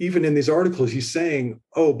even in these articles, he's saying,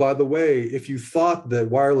 oh, by the way, if you thought that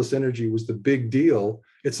wireless energy was the big deal,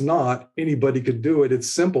 it's not. Anybody could do it.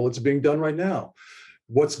 It's simple. It's being done right now.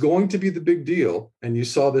 What's going to be the big deal, and you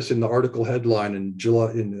saw this in the article headline in July,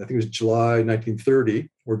 I think it was July 1930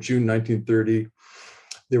 or June 1930,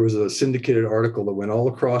 there was a syndicated article that went all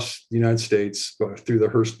across the United States through the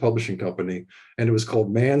Hearst Publishing Company, and it was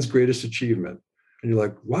called Man's Greatest Achievement. And you're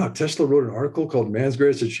like, wow, Tesla wrote an article called Man's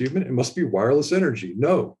Greatest Achievement? It must be wireless energy.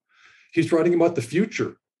 No, he's writing about the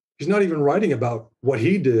future. He's not even writing about what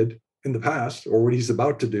he did in the past or what he's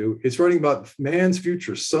about to do. It's writing about man's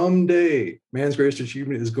future. Someday, man's greatest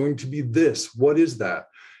achievement is going to be this. What is that?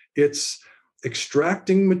 It's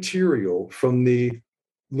extracting material from the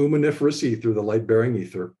luminiferous ether, the light-bearing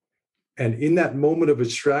ether. And in that moment of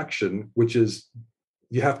extraction, which is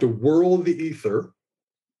you have to whirl the ether,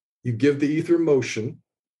 you give the ether motion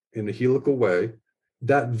in a helical way,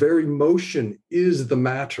 that very motion is the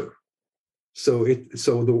matter. So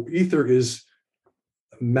the ether is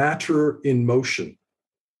matter in motion,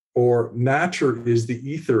 or matter is the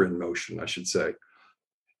ether in motion, I should say.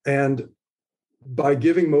 And by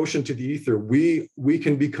giving motion to the ether, we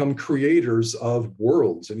can become creators of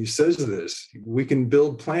worlds. And he says this, we can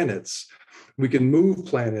build planets, we can move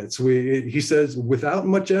planets. He says, without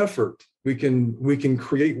much effort, we can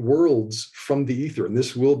create worlds from the ether, and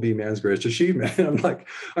this will be man's greatest achievement. And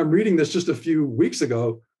I'm reading this just a few weeks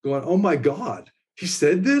ago, going, oh my God, he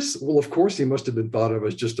said this? Well, of course, he must have been thought of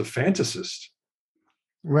as just a fantasist.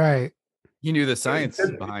 Right. He knew the science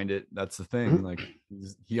behind it. That's the thing. Like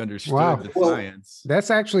he understood the science.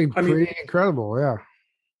 That's actually pretty incredible. Yeah.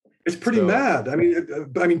 It's pretty mad. I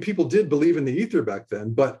mean, people did believe in the ether back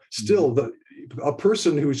then, but still a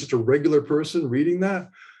person who's just a regular person reading that,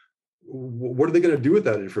 what are they going to do with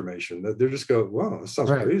that information? They're just go, wow, that sounds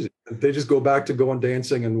crazy. They just go back to going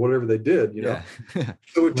dancing and whatever they did, you know.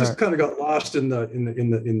 So it just kind of got lost in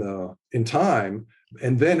time.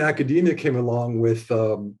 And then academia came along with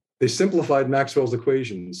they simplified Maxwell's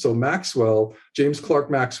equations. So James Clerk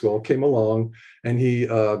Maxwell came along, and he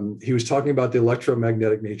was talking about the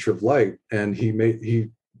electromagnetic nature of light, and he made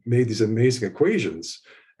these amazing equations.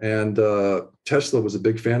 And Tesla was a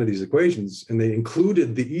big fan of these equations, and they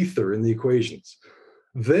included the ether in the equations.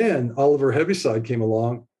 Then Oliver Heaviside came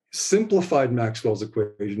along, simplified Maxwell's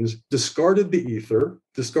equations, discarded the ether,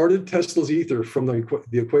 discarded Tesla's ether from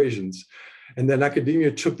the equations, and then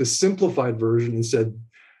academia took the simplified version and said,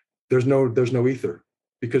 there's no ether,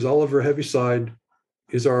 because Oliver Heaviside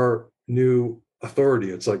is our new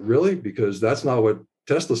authority. It's like, really? Because that's not what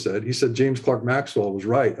Tesla said. He said James Clerk Maxwell was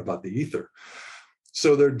right about the ether.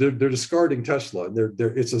 So they're discarding Tesla.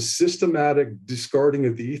 It's a systematic discarding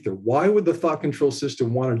of the ether. Why would the thought control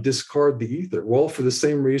system want to discard the ether? Well, for the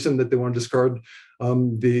same reason that they want to discard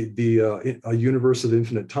a universe of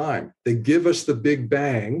infinite time. They give us the Big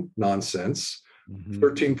Bang nonsense,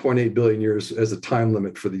 13.8 billion years as a time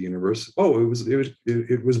limit for the universe. Oh,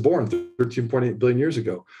 it was born 13.8 billion years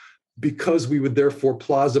ago, because we would therefore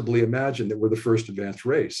plausibly imagine that we're the first advanced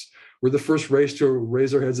race. We're the first race to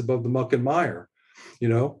raise our heads above the muck and mire.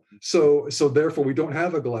 So therefore we don't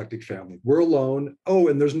have a galactic family. We're alone. Oh,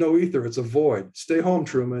 and there's no ether. It's a void. Stay home,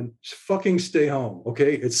 Truman. Fucking stay home.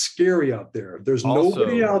 Okay. It's scary out there. There's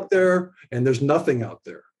nobody out there, and there's nothing out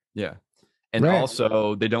there. Yeah. And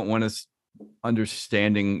also they don't want us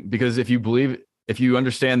understanding, because if you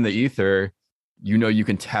understand the ether, you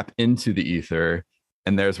can tap into the ether,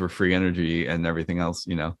 and there's where free energy and everything else,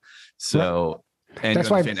 so. And that's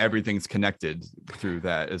why everything's connected through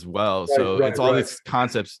that as well. It's all these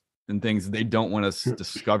concepts and things they don't want us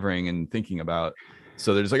discovering and thinking about.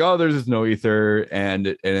 So they're just like, oh, there's no ether, and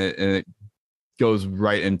it goes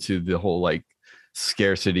right into the whole like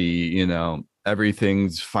scarcity.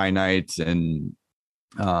 Everything's finite, and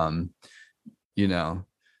there's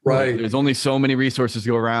only so many resources to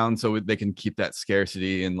go around, so they can keep that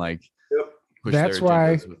scarcity and like. That's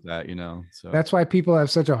why with that, so that's why people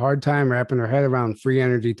have such a hard time wrapping their head around free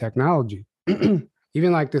energy technology.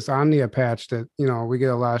 Even like this Omnia patch that we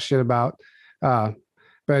get a lot of shit about.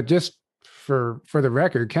 But just for the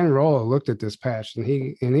record, Ken Rolla looked at this patch and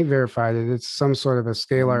he verified it. It's some sort of a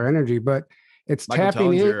scalar energy, but it's Michael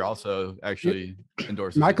tapping Tellinger in. also actually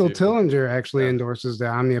endorses. Michael Tillinger actually endorses the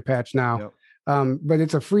Omnia patch now. Yep. But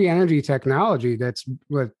it's a free energy technology that's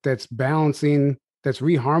balancing, that's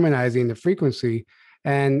reharmonizing the frequency,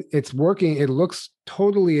 and it's working. It looks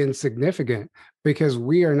totally insignificant because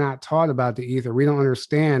we are not taught about the ether. We don't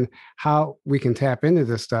understand how we can tap into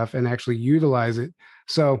this stuff and actually utilize it.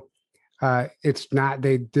 So it's not,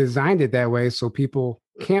 they designed it that way so people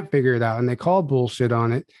can't figure it out, and they call bullshit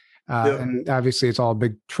on it. And obviously it's all a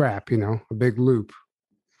big trap, a big loop.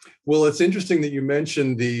 Well, it's interesting that you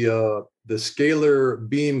mentioned the scalar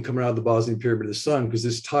beam coming out of the Bosnian Pyramid of the Sun, because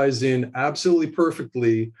this ties in absolutely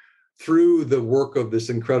perfectly through the work of this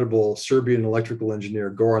incredible Serbian electrical engineer,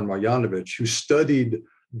 Goran Marjanovic, who studied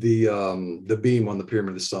the beam on the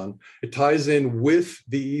Pyramid of the Sun. It ties in with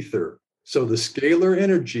the ether. So the scalar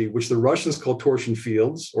energy, which the Russians call torsion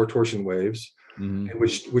fields or torsion waves, and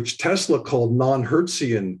which Tesla called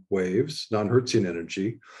non-Hertzian waves, non-Hertzian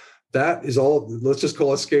energy, that is all, let's just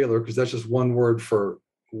call it scalar, because that's just one word for,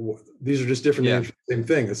 these are just different names for the same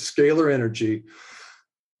thing. It's scalar energy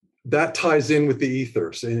that ties in with the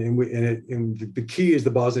ethers, and the key is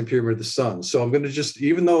the Bosnian Pyramid of the Sun. So I'm going to just,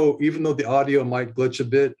 even though the audio might glitch a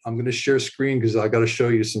bit, I'm going to share screen because I got to show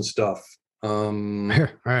you some stuff. All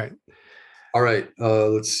right.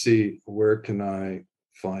 Let's see, where can I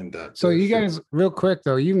find that? So you guys, real quick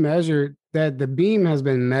though, you measured that the beam has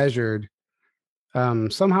been measured.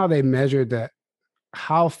 Somehow they measured that,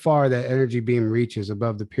 how far that energy beam reaches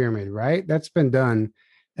above the pyramid, right? That's been done.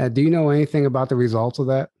 Do you know anything about the results of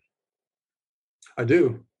that? I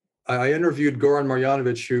do. I interviewed Goran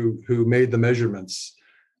Marjanovic, who made the measurements,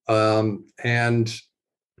 and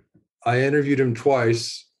I interviewed him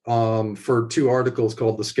twice for 2 articles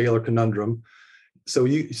called "The Scalar Conundrum." So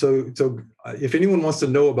if anyone wants to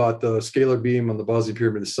know about the scalar beam on the Bosnian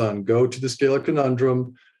Pyramid of the Sun, go to the Scalar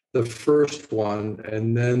Conundrum, the first one,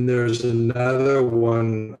 and then there's another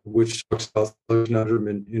one which talks about the conundrum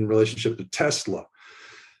in relationship to Tesla.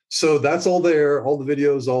 So that's all there, all the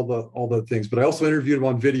videos, all the things. But I also interviewed him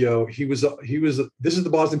on video. He was. This is the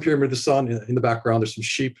Bosnian Pyramid of the Sun in the background. There's some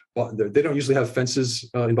sheep. They don't usually have fences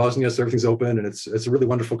in Bosnia, so everything's open, and it's a really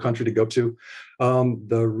wonderful country to go to.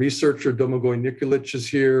 The researcher Domagoj Nikolic is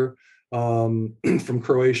here from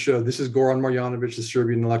Croatia. This is Goran Marjanovic, the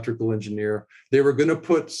Serbian electrical engineer. They were going to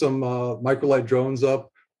put some microlight drones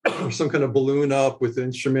up. some kind of balloon up with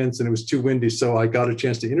instruments, and it was too windy. So I got a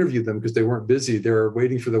chance to interview them because they weren't busy. They were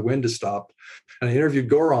waiting for the wind to stop. And I interviewed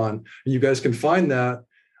Goran, and you guys can find that.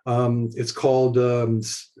 It's called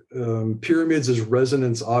Pyramids as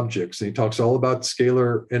Resonance Objects. And he talks all about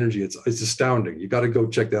scalar energy. It's astounding. You got to go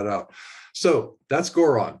check that out. So that's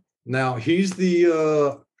Goran. Now he's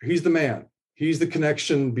the man. He's the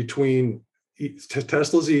connection between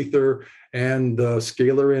Tesla's ether and the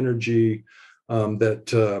scalar energy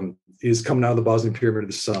that is coming out of the Bosnian Pyramid of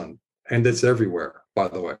the Sun, and that's everywhere, by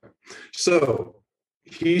the way. So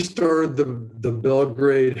he started the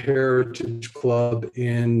Belgrade Heritage Club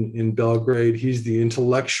in Belgrade. He's the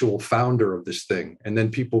intellectual founder of this thing, and then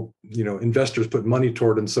people, investors put money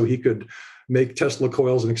toward him so he could make Tesla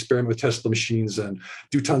coils and experiment with Tesla machines and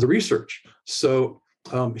do tons of research. So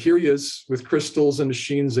here he is with crystals and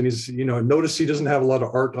machines, and he's, notice he doesn't have a lot of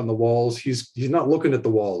art on the walls. He's not looking at the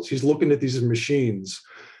walls. He's looking at these machines.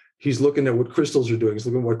 He's looking at what crystals are doing. He's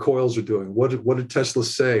looking at what coils are doing. What did Tesla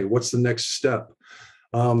say? What's the next step?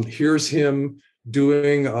 Here's him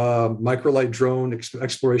doing microlight drone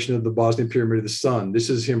exploration of the Bosnian Pyramid of the Sun. This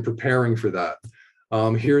is him preparing for that.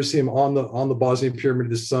 Here's him on the Bosnian Pyramid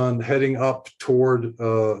of the Sun, heading up toward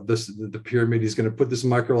the pyramid. He's going to put this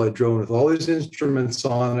microlight drone with all these instruments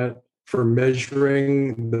on it for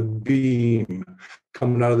measuring the beam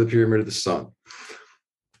coming out of the Pyramid of the Sun.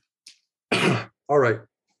 All right.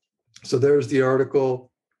 So there's the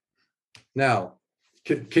article. Now,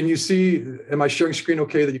 can you see, am I sharing screen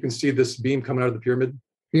okay that you can see this beam coming out of the pyramid?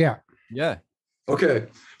 Yeah. Yeah. Okay.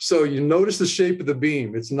 So you notice the shape of the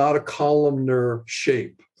beam. It's not a columnar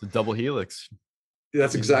shape. It's a double helix.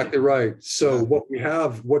 That's exactly right. So what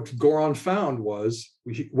Goran found was,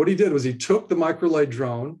 what he did was he took the microlight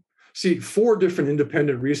drone. See, 4 different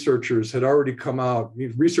independent researchers had already come out,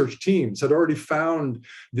 research teams had already found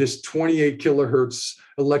this 28 kilohertz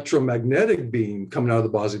electromagnetic beam coming out of the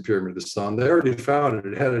Bosnian Pyramid of the Sun. They already found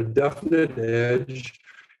it. It had a definite edge.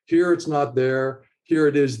 Here it's not there. Here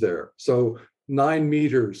it is there. So 9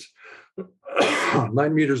 meters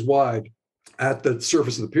wide at the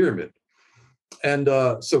surface of the pyramid. And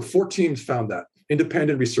so 4 teams found that,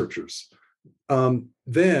 independent researchers.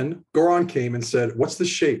 Then Goran came and said, what's the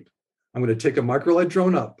shape? I'm going to take a microlight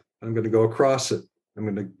drone up. I'm going to go across it.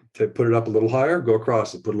 I'm going to put it up a little higher, go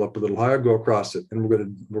across it, put it up a little higher, go across it. And we're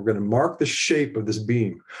going to mark the shape of this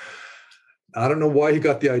beam. I don't know why he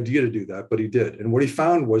got the idea to do that, but he did. And what he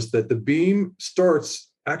found was that the beam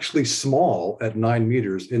starts actually small at 9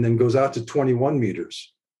 meters and then goes out to 21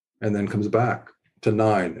 meters and then comes back to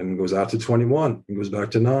 9 and goes out to 21 and goes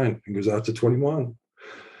back to 9 and goes out to 21.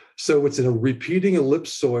 So it's in a repeating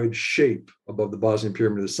ellipsoid shape above the Bosnian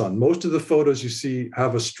Pyramid of the Sun. Most of the photos you see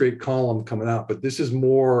have a straight column coming out, but this is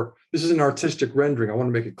an artistic rendering. I want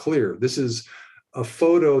to make it clear. This is a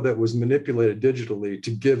photo that was manipulated digitally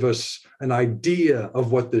to give us an idea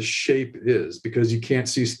of what this shape is, because you can't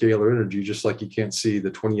see scalar energy, just like you can't see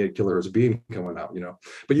the 28 kilohertz beam coming out,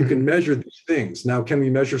 but you can measure these things. Now, can we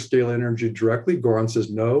measure scalar energy directly? Goran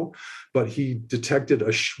says no, but he detected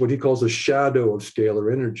what he calls a shadow of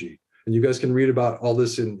scalar energy. And you guys can read about all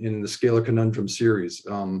this in the Scalar Conundrum series.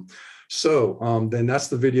 Then that's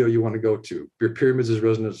the video you want to go to. Your pyramids as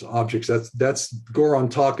resonance objects. That's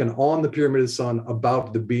Goran talking on the Pyramid of the Sun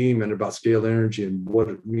about the beam and about scalar energy and what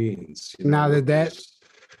it means. Now, did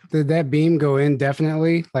that beam go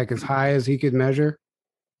indefinitely, like as high as he could measure?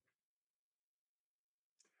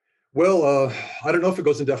 Well, I don't know if it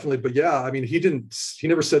goes indefinitely, but yeah, I mean, he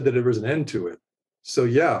never said that there was an end to it. So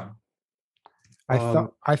yeah. I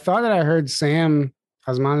thought that I heard Sam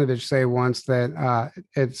Osmanovich say once that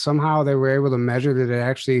it somehow they were able to measure that it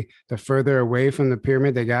actually, the further away from the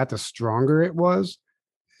pyramid they got, the stronger it was.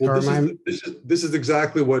 Well, this is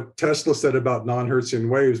exactly what Tesla said about non-Hertzian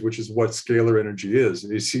waves, which is what scalar energy is.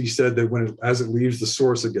 He said that as it leaves the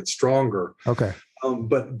source, it gets stronger. Okay.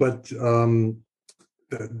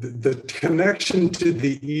 The connection to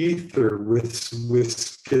the ether with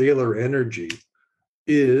scalar energy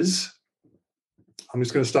is, I'm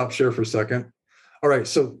just going to stop share for a second. All right,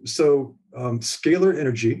 so scalar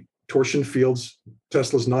energy, torsion fields,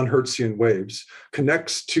 Tesla's non-Hertzian waves,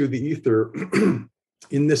 connects to the ether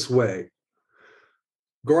in this way.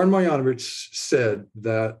 Goran Marjanović said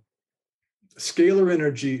that scalar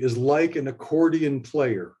energy is like an accordion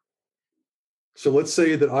player. So let's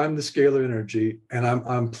say that I'm the scalar energy and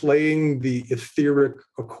I'm playing the etheric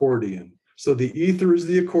accordion. So the ether is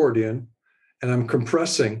the accordion and I'm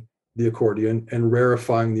compressing the accordion and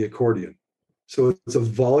rarefying the accordion. So it's a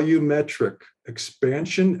volumetric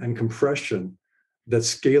expansion and compression that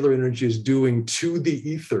scalar energy is doing to the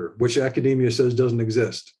ether, which academia says doesn't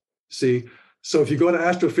exist. See, So if you go to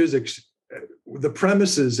astrophysics, the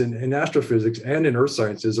premises in astrophysics and in earth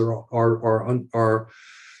sciences are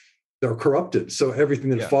they're corrupted. So everything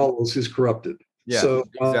that follows is corrupted. Yeah, so,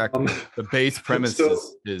 exactly. The base premise so,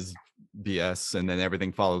 is BS, and then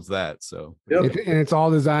everything follows that. So and it's all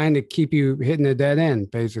designed to keep you hitting a dead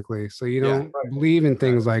end, basically. So you don't believe in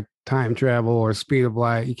things like time travel or speed of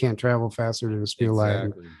light. You can't travel faster than the speed of light.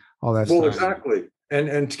 And all that stuff. Exactly.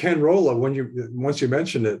 And Ken Rolla, once you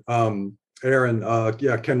mentioned it, Aaron,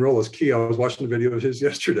 Ken Rolla is key. I was watching the video of his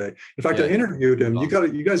yesterday. In fact, I interviewed him.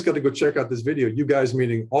 Awesome. You guys got to go check out this video. You guys,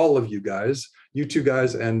 meaning all of you guys, you two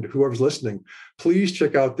guys, and whoever's listening, please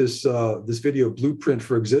check out this video, Blueprint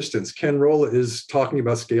for Existence. Ken Rolla is talking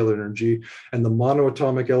about scalar energy and the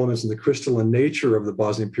monoatomic elements and the crystalline nature of the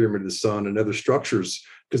Bosnian Pyramid of the Sun and other structures,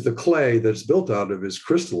 because the clay that's built out of is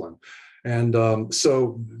crystalline. And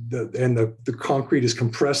so the concrete is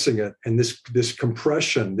compressing it, and this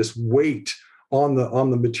compression, this weight on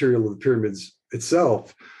the material of the pyramids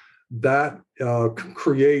itself, that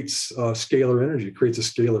creates scalar energy, creates a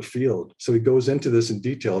scalar field. So he goes into this in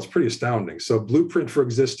detail. It's pretty astounding. So Blueprint for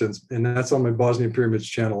Existence, and that's on my Bosnian Pyramids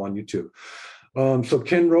channel on YouTube. So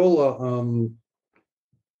Ken Rolla,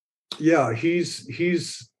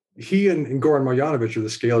 he and Goran Marjanovic are the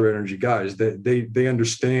scalar energy guys. They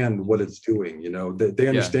understand what it's doing. They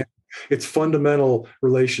understand its fundamental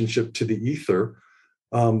relationship to the ether.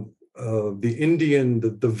 The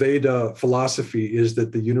Indian, the Veda philosophy is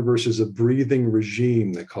that the universe is a breathing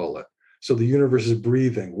regime, they call it. So the universe is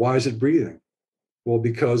breathing. Why is it breathing? Well,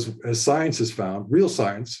 because as science has found, real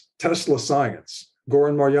science, Tesla science,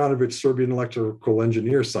 Goran Marjanovic, Serbian electrical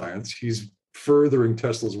engineer science, he's furthering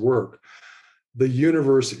Tesla's work. The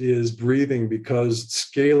universe is breathing because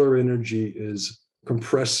scalar energy is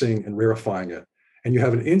compressing and rarefying it. And you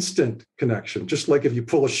have an instant connection. Just like if you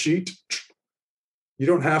pull a sheet, you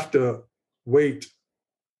don't have to wait.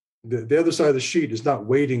 The other side of the sheet is not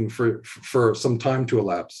waiting for some time to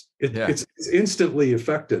elapse. It's instantly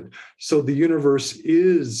affected. So the universe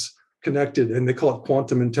is connected, and they call it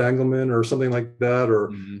quantum entanglement or something like that,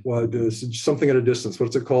 or something at a distance.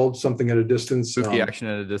 What's it called? Something at a distance. Spooky action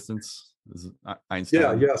at a distance.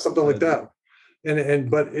 Einstein. Yeah, something like that. They've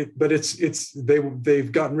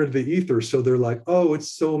gotten rid of the ether, so they're like, oh,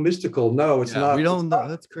 it's so mystical. No, it's not. We don't know.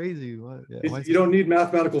 That's crazy. What? You don't need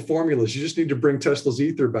mathematical formulas. You just need to bring Tesla's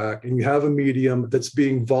ether back, and you have a medium that's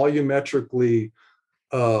being volumetrically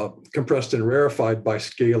compressed and rarefied by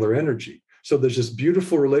scalar energy. So there's this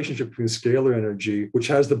beautiful relationship between scalar energy, which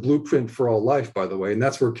has the blueprint for all life, by the way, and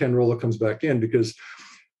that's where Ken Rolla comes back in, because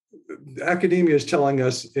academia is telling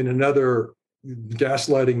us in another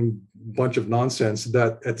gaslighting bunch of nonsense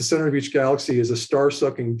that at the center of each galaxy is a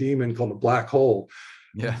star-sucking demon called a black hole.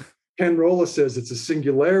 Yeah. Ken Rolla says it's a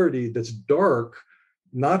singularity that's dark,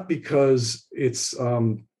 not because it's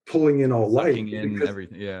pulling in all light. In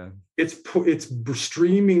everything. Yeah. It's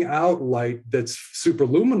streaming out light that's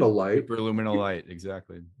superluminal light. Superluminal light,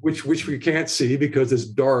 exactly. Which we can't see because it's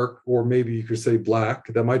dark, or maybe you could say black.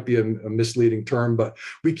 That might be a misleading term, but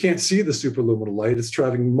we can't see the superluminal light. It's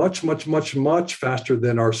traveling much, much, much, much faster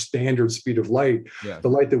than our standard speed of light. Yeah. The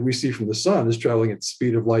light that we see from the sun is traveling at the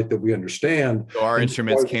speed of light that we understand. So our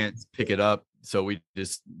instruments can't pick it up. So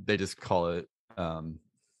they just call it.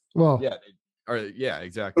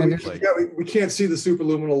 Exactly. We can't see the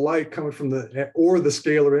superluminal light coming from the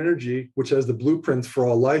scalar energy, which has the blueprints for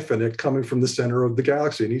all life in it, coming from the center of the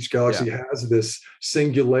galaxy. And each galaxy has this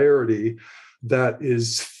singularity that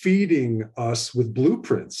is feeding us with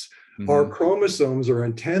blueprints. Mm-hmm. Our chromosomes are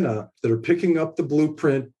antenna that are picking up the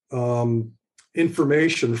blueprint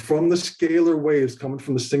information from the scalar waves coming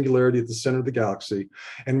from the singularity at the center of the galaxy,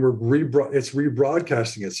 and it's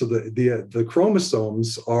rebroadcasting it. So the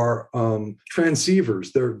chromosomes are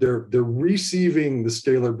transceivers. They're receiving the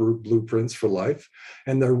scalar blueprints for life,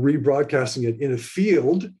 and they're rebroadcasting it in a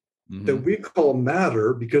field that we call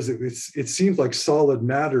matter, because it seems like solid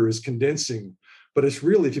matter is condensing, but it's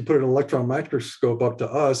really, if you put an electron microscope up to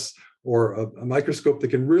us, or a microscope that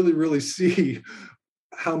can really, really see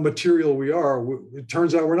how material we are, it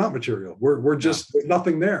turns out we're not material. We're just there's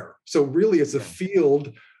nothing there. So really, it's a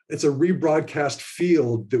field. It's a rebroadcast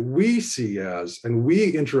field that we see as, and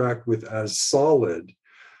we interact with as solid,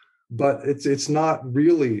 but it's not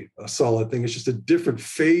really a solid thing. It's just a different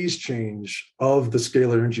phase change of the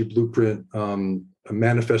scalar energy blueprint, a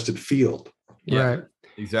manifested field. Yeah, right.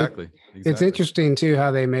 Exactly. It's interesting too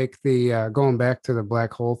how they make the going back to the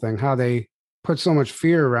black hole thing, how they put so much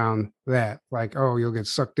fear around that, like, oh, you'll get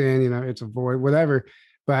sucked in, it's a void, whatever.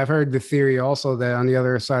 But I've heard the theory also that on the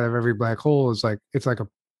other side of every black hole is it's like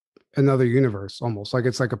another universe, almost like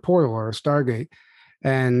it's like a portal or a Stargate,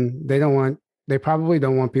 and they don't want they probably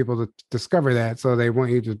don't want people to discover that. So they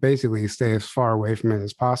want you to basically stay as far away from it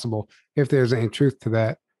as possible, if there's any truth to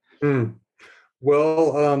that.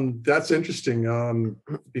 Well, that's interesting,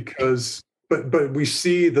 because but we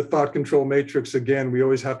see the thought control matrix again. We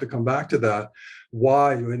always have to come back to that.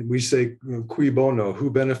 Why? When we say cui bono, who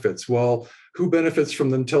benefits? Well, who benefits from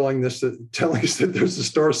them telling us that there's a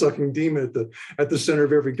star-sucking demon at the center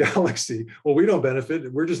of every galaxy? Well, we don't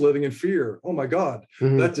benefit. We're just living in fear. Oh my God,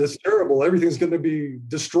 that's just terrible. Everything's going to be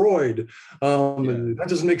destroyed. That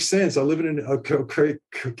doesn't make sense. I live in a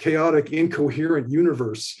chaotic, incoherent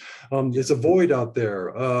universe. There's a void out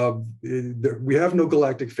there. We have no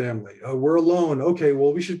galactic family. We're alone. Okay,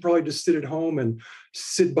 well, we should probably just sit at home and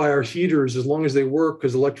sit by our heaters as long as they work,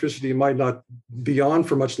 because electricity might not be on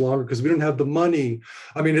for much longer because we don't have the money.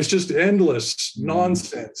 I mean, it's just endless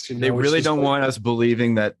nonsense. They really don't want us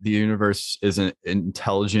believing that the universe is an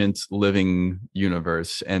intelligent, living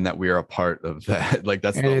universe and that we are a part of that. Like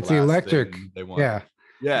that's it's the electric. They want.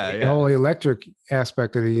 Yeah. The whole electric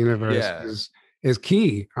aspect of the universe is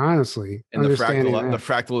key, honestly. And the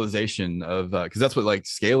fractalization of because that's what like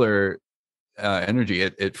scalar energy,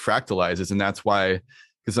 it fractalizes, and that's why,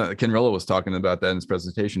 because Ken Rillo was talking about that in his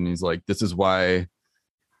presentation. He's like, this is why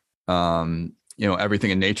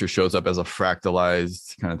everything in nature shows up as a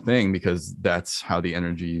fractalized kind of thing, because that's how the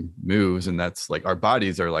energy moves, and that's like our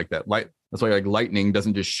bodies are like that. That's why like lightning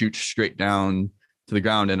doesn't just shoot straight down to the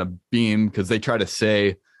ground in a beam, because they try to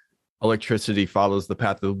say electricity follows the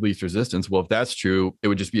path of least resistance. Well, if that's true, it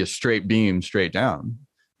would just be a straight beam straight down.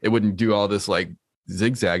 It wouldn't do all this like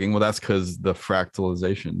zigzagging. Well, that's because the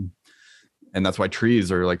fractalization, and that's why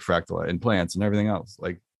trees are like fractal, and plants and everything else,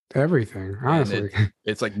 like everything, honestly.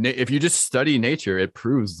 It's like if you just study nature, it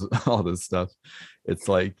proves all this stuff. It's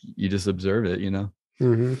like you just observe it,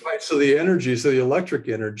 Right. So the electric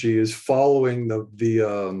energy is following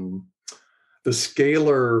the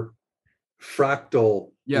scalar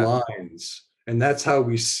fractal lines, and that's how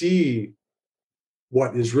we see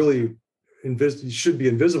what is really should be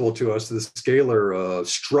invisible to us. The scalar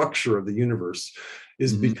structure of the universe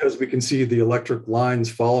is because we can see the electric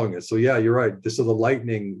lines following it. So yeah, you're right. So the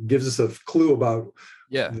lightning gives us a clue about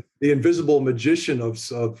the invisible magician of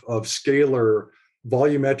scalar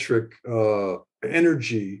volumetric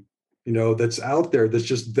energy, that's out there, that's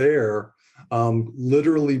just there,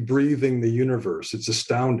 literally breathing the universe. It's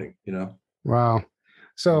astounding, Wow.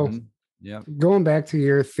 So going back to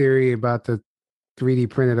your theory about the 3D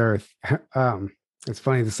printed Earth. It's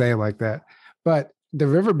funny to say it like that, but the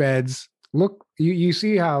riverbeds look. You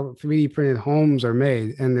see how 3D printed homes are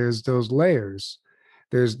made, and there's those layers.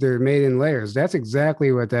 They're made in layers. That's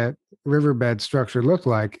exactly what that riverbed structure looked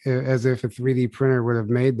like, as if a 3D printer would have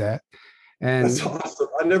made that. And that's awesome.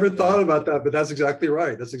 I never thought about that, but that's exactly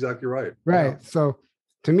right. Right. Yeah. So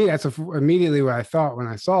to me, that's immediately what I thought when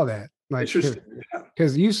I saw that. Like,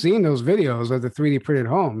 because you've seen those videos of the 3D printed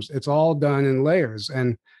homes. It's all done in layers,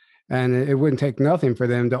 and it wouldn't take nothing for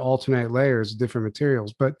them to alternate layers of different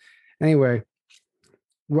materials. But anyway,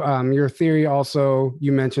 your theory also,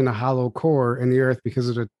 you mentioned a hollow core in the Earth because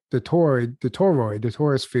of the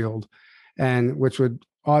torus field, and which would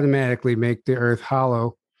automatically make the Earth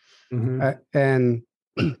hollow. And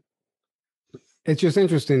it's just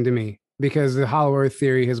interesting to me because the hollow Earth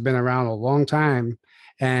theory has been around a long time.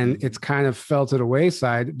 And it's kind of fell to the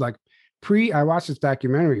wayside. Like I watched this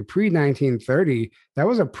documentary, pre-1930, that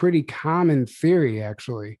was a pretty common theory,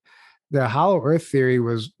 actually. The hollow Earth theory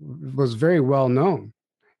was very well known.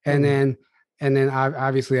 And then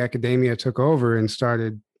obviously academia took over and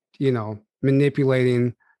started,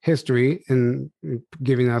 manipulating history and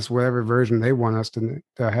giving us whatever version they want us to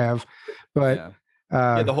have. But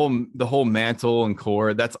the whole mantle and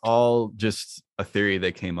core, that's all just a theory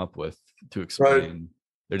they came up with to explain. Right.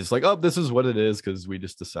 They're just like, oh, this is what it is because we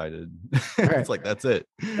just decided. It's like, that's it.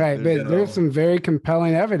 Right. But there's some very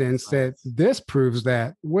compelling evidence that this proves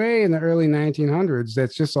that way in the early 1900s,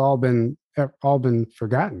 that's just all been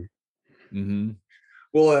forgotten.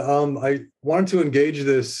 Well, I wanted to engage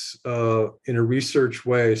this in a research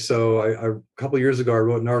way. So a couple of years ago, I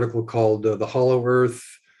wrote an article called The Hollow Earth,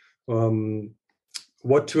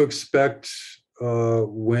 What to Expect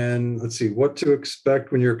what to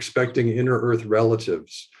expect when you're expecting inner Earth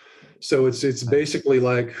relatives. So it's basically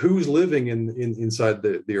like who's living inside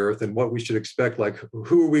the Earth and what we should expect. Like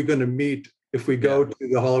who are we going to meet if we go to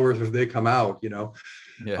the Hollow Earth, if they come out,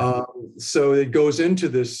 So it goes into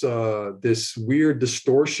this weird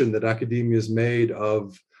distortion that academia has made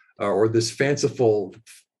of, or this fanciful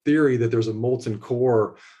theory that there's a molten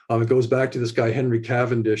core. It goes back to this guy Henry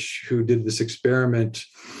Cavendish, who did this experiment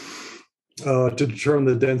to determine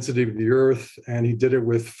the density of the Earth, and he did it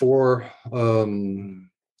with four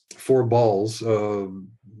balls,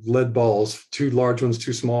 lead balls, two large ones,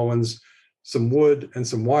 two small ones, some wood, and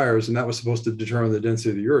some wires, and that was supposed to determine the density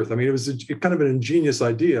of the Earth. I mean, it was kind of an ingenious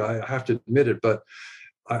idea, I have to admit it, but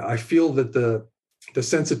I feel that the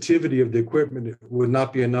sensitivity of the equipment would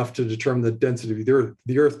not be enough to determine the density of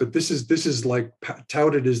the Earth. But this is like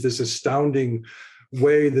touted as this astounding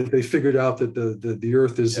way that they figured out that the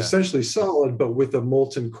Earth is essentially solid, but with a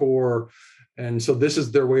molten core. And so this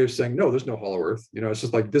is their way of saying, no, there's no hollow Earth. You know, it's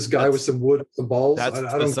just like this guy with some wood, some balls. That's I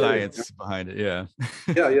the don't science behind it. Yeah.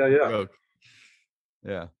 Yeah.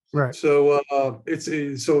 Yeah. Right. So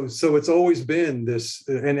it's always been this,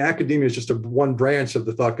 and academia is just one branch of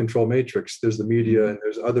the thought control matrix. There's the media and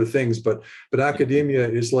there's other things, but academia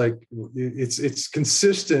is like it's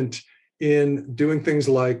consistent in doing things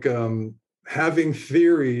like having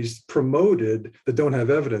theories promoted that don't have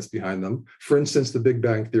evidence behind them. For instance, the Big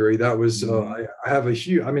Bang Theory. That was I have a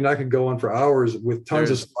huge. I mean, I could go on for hours with tons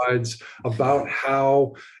of slides about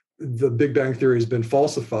how the Big Bang Theory has been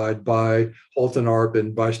falsified by Halt and Arp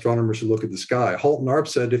and by astronomers who look at the sky. Halt and Arp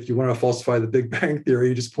said, if you want to falsify the Big Bang Theory,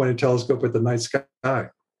 you just point a telescope at the night sky.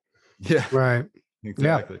 Yeah. Right.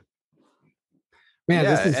 Exactly. Yeah.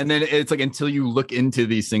 Man, and then it's like until you look into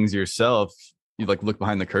these things yourself, you like look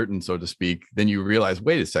behind the curtain, so to speak, then you realize,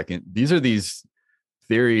 wait a second, these are these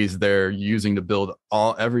theories they're using to build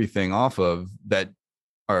everything off of that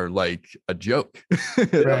are like a joke.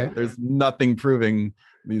 Right. There's nothing proving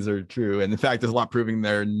these are true, and in fact, there's a lot proving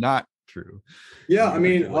they're not true. Yeah, I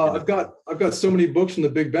mean, I've got so many books from the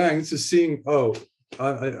Big Bang. This is seeing.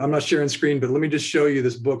 I'm not sharing screen, but let me just show you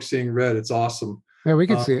this book, Seeing Red. It's awesome. Yeah, we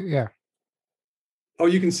can see it. Yeah. Oh,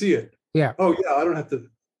 you can see it. Yeah. Oh, yeah. I don't have to.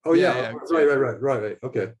 Oh, yeah. Right.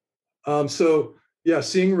 Okay. So yeah,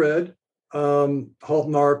 Seeing Red, Halt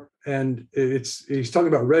and Arp, and he's talking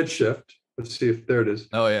about redshift. Let's see if there it is.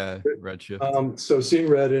 Oh yeah, redshift. So Seeing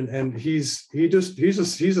Red, and he's a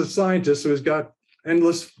scientist, so he's got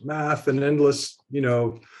endless math and endless,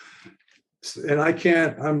 and I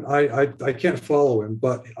can't follow him,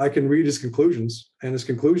 but I can read his conclusions, and his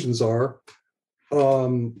conclusions are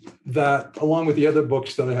that, along with the other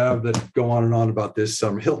books that I have that go on and on about this,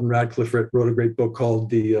 Hilton Radcliffe wrote a great book called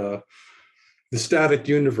the Static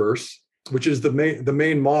Universe, which is the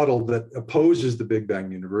main model that opposes the Big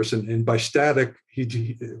Bang universe. And by static,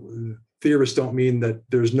 theorists don't mean that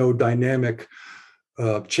there's no dynamic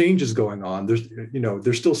changes going on.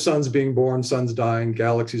 There's still suns being born, suns dying,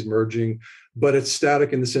 galaxies merging, but it's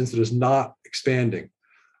static in the sense that it's not expanding.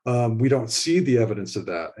 We don't see the evidence of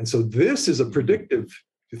that. And so this is a predictive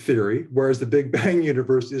theory, whereas the Big Bang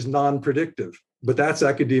universe is non-predictive, but that's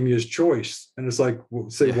academia's choice. And it's like,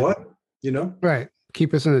 what? Right.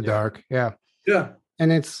 Keep us in the dark. Yeah. Yeah.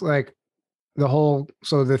 And it's like so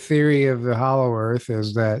the theory of the hollow earth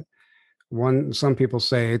is that some people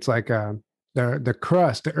say it's like the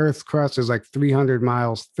crust, the Earth's crust is like 300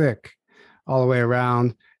 miles thick all the way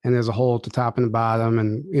around. And there's a hole at the top and the bottom,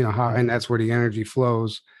 and and that's where the energy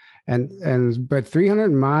flows. But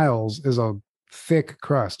 300 miles is a thick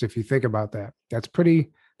crust. If you think about that, that's pretty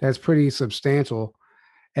substantial.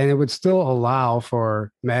 And it would still allow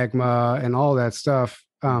for magma and all that stuff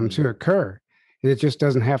to occur. It just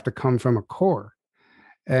doesn't have to come from a core.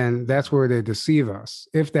 And that's where they deceive us,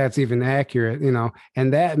 if that's even accurate,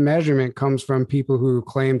 and that measurement comes from people who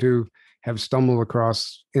claim to have stumbled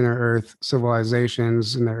across inner Earth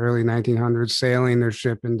civilizations in the early 1900s, sailing their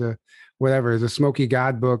ship into whatever. The Smoky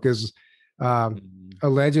God book is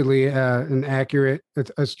allegedly an accurate,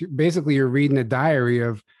 basically you're reading a diary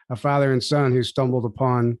of a father and son who stumbled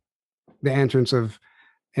upon the entrance of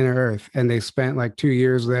inner Earth, and they spent like 2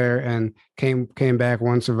 years there and came back.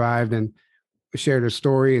 One survived and shared a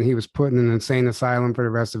story, and he was put in an insane asylum for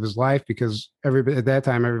the rest of his life because at that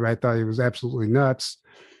time everybody thought he was absolutely nuts.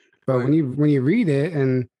 But when you read it,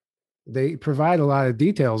 and they provide a lot of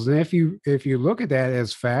details, and if you look at that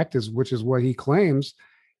as fact, which is what he claims,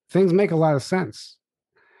 things make a lot of sense.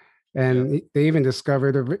 And he even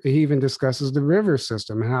discusses the river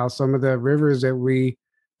system, how some of the rivers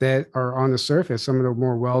that are on the surface, some of the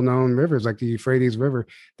more well-known rivers, like the Euphrates River,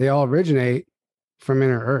 they all originate from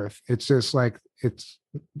inner Earth. It's just like it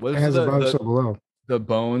has above so below. The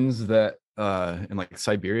bones that in like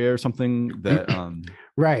Siberia or something that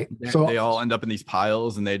right. So they all end up in these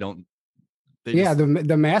piles, and the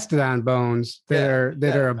mastodon bones that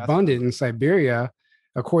are abundant in Siberia,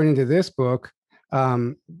 according to this book,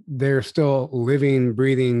 they're still living,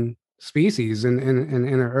 breathing species in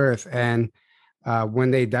inner Earth, and when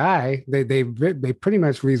they die, they pretty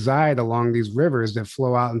much reside along these rivers that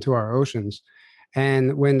flow out into our oceans.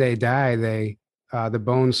 And when they die, the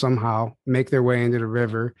bones somehow make their way into the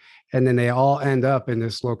river, and then they all end up in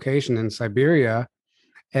this location in Siberia.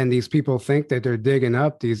 And these people think that they're digging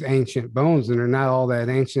up these ancient bones, and they're not all that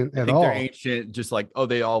ancient I at think all. they're ancient, just like, oh,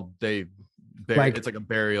 it's like a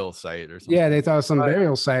burial site or something. Yeah, they thought it was some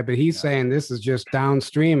burial site, but he's saying this is just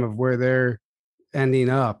downstream of where they're ending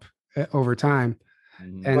up over time.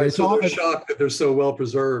 Mhm. And it's so all they're shocked that they're so well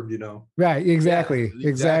preserved, you know. right. Exactly. Yeah,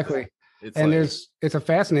 Exactly. It's And like, it's a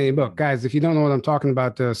fascinating book, guys. If you don't know what I'm talking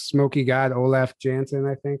about, the Smoky God, Olaf Jansen,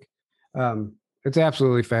 I think. It's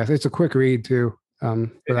absolutely fast. It's a quick read too.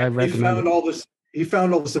 But I recommend it. He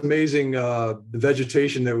found all this amazing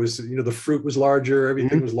vegetation that was, you know, the fruit was larger,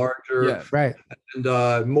 everything was larger, yeah, right,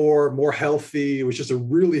 and more healthy. It was just a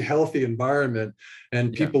really healthy environment,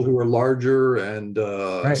 and people who were larger and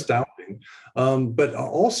astounding. But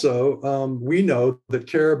also, we know that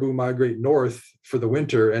caribou migrate north for the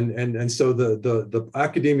winter, and so the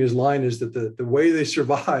academia's line is that the way they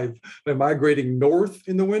survive by migrating north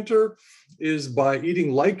in the winter is by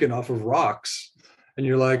eating lichen off of rocks. And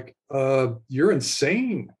you're like, you're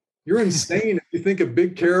insane. You're insane if you think a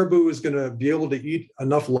big caribou is going to be able to eat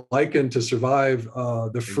enough lichen to survive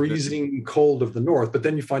the freezing cold of the north. But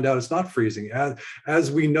then you find out it's not freezing. As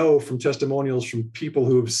we know from testimonials from people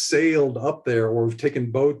who have sailed up there or have taken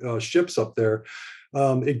ships up there,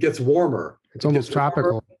 it gets warmer. It's almost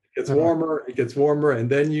tropical. It gets warmer, and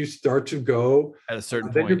then you start to go at a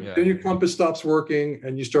certain point. Then your compass stops working,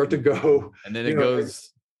 and you start to go. And then it goes.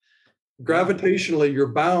 Gravitationally, you're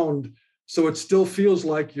bound, so it still feels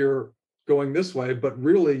like you're going this way, but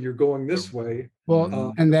really you're going this way.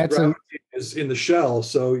 Well, and that's is in the shell,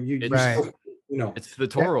 so you know it's the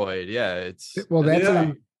toroid. It's it's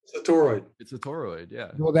a toroid. It's a toroid.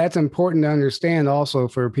 Yeah. Well, that's important to understand also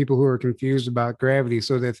for people who are confused about gravity.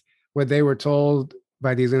 So that what they were told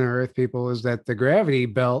by these inner Earth people is that the gravity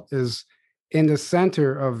belt is in the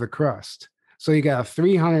center of the crust. So you got a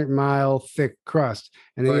 300-mile thick crust,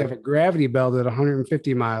 and then you have a gravity belt at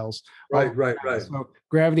 150 miles. Right. So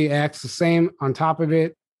gravity acts the same on top of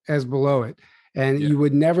it as below it. And you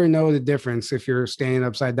would never know the difference if you're standing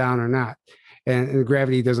upside down or not. And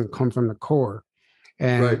gravity doesn't come from the core.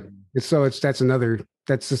 And so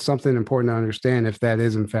that's just something important to understand if that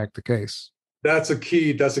is in fact the case. That's a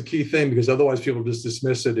key thing, because otherwise people just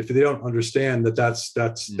dismiss it if they don't understand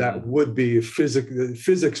that would be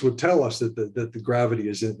physics would tell us that the gravity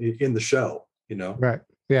is in the shell, you know. Right.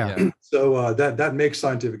 Yeah. So that makes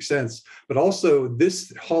scientific sense. But also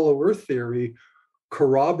this hollow earth theory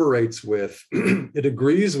corroborates with it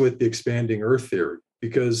agrees with the expanding earth theory,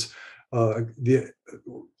 because that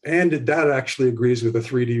actually agrees with a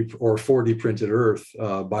 3D or 4D printed Earth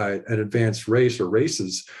by an advanced race or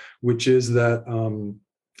races, which is that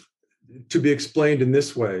to be explained in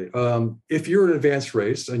this way: if you're an advanced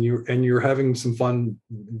race and you're having some fun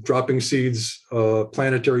dropping seeds,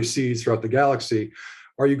 planetary seeds throughout the galaxy,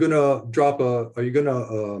 are you going to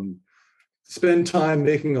spend time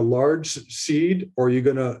making a large seed, or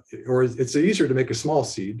or it's easier to make a small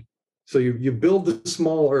seed? So you build the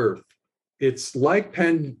small Earth. It's like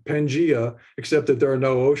Pangea, except that there are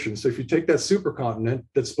no oceans. So if you take that supercontinent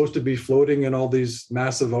that's supposed to be floating in all these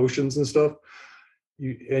massive oceans and stuff,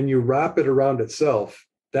 you wrap it around itself,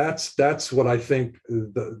 that's what I think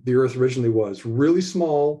the Earth originally was. Really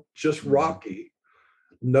small, just rocky,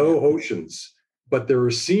 no oceans. But there are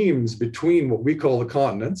seams between what we call the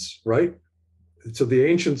continents, right? So the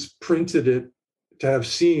ancients printed it to have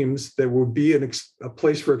seams that would be a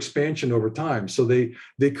place for expansion over time. So they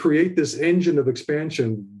create this engine of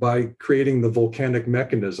expansion by creating the volcanic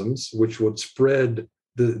mechanisms, which would spread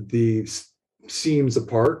the seams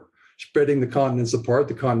apart, spreading the continents apart.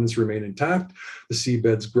 The continents remain intact. The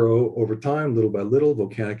seabeds grow over time, little by little,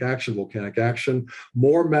 volcanic action.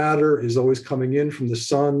 More matter is always coming in from the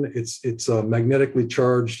sun. It's magnetically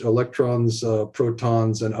charged electrons,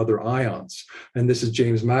 protons, and other ions. And this is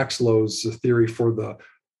James Maxwell's theory for the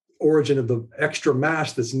origin of the extra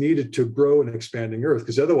mass that's needed to grow an expanding Earth.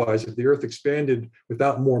 Because otherwise, if the Earth expanded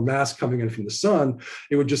without more mass coming in from the sun,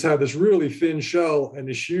 it would just have this really thin shell and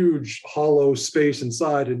this huge hollow space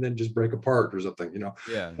inside, and then just break apart or something, you know.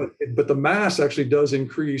 Yeah. But the mass actually does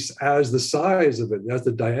increase as the size of it, as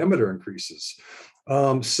the diameter increases.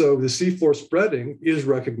 So the seafloor spreading is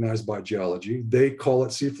recognized by geology. They call it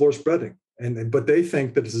seafloor spreading. But they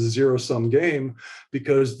think that it's a zero-sum game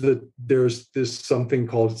because there's this something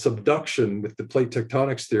called subduction with the plate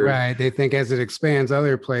tectonics theory. Right. They think as it expands,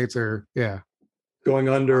 other plates are, going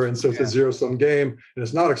under. And so it's a zero-sum game, and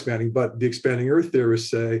it's not expanding. But the expanding Earth theorists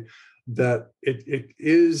say that it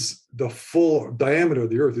is the full diameter of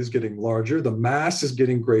the Earth is getting larger, the mass is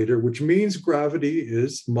getting greater, which means gravity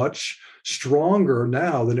is much stronger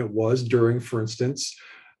now than it was during, for instance,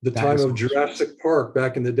 the time of Jurassic Park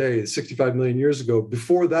back in the day, 65 million years ago.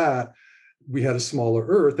 Before that, we had a smaller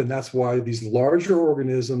Earth, and that's why these larger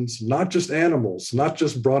organisms, not just animals, not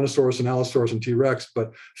just Brontosaurus and Allosaurus and T-Rex,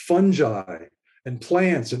 but fungi and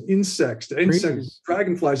plants and insects,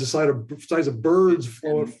 dragonflies the size of birds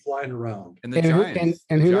flying around. And the giants.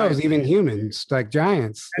 And who knows, even humans, like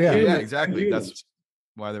giants. Yeah, exactly. That's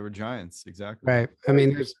why they were giants. Exactly. Right. I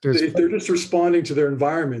mean, they're just responding to their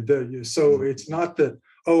environment. So it's not that,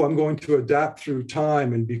 oh, I'm going to adapt through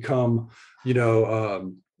time and become,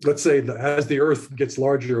 let's say as the Earth gets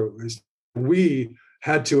larger, we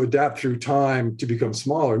had to adapt through time to become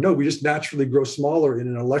smaller. No, we just naturally grow smaller in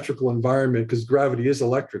an electrical environment because gravity is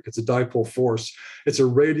electric. It's a dipole force. It's a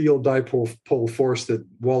radial dipole force that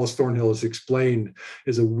Wallace Thornhill has explained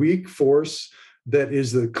is a weak force that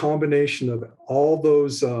is the combination of all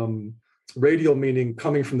those radial, meaning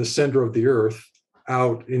coming from the center of the Earth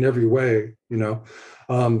out in every way, and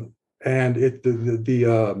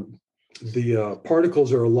the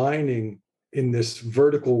particles are aligning in this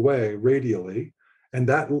vertical way radially. And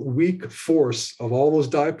that weak force of all those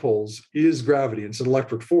dipoles is gravity. It's an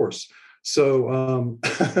electric force. So,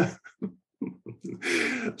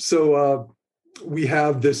 we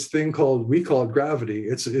have this thing we call it gravity.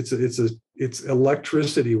 It's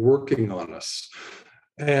electricity working on us,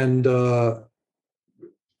 and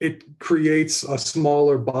it creates a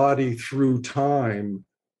smaller body through time.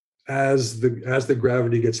 As the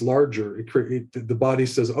gravity gets larger, the body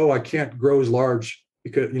says, "Oh, I can't grow as large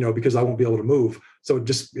because I won't be able to move." So it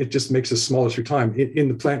just makes us smaller through time. In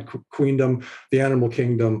the plant queendom, the animal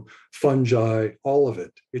kingdom, fungi, all of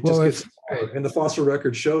it. It just gets smaller. And the fossil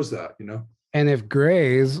record shows that, And if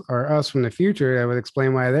grays are us from the future, that would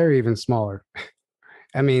explain why they're even smaller.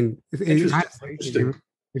 I mean, interesting.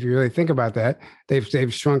 If you really think about that,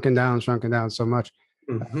 they've shrunken down so much.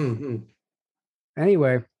 Mm-hmm.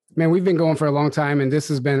 Anyway, man, we've been going for a long time, and this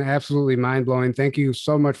has been absolutely mind-blowing. Thank you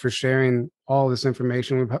so much for sharing all this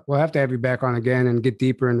information. We'll have to have you back on again and get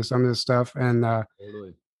deeper into some of this stuff. And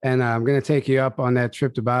totally. And I'm going to take you up on that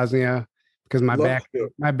trip to Bosnia because my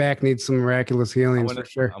back needs some miraculous healing for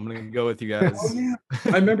sure. I'm going to go with you guys. Oh, yeah.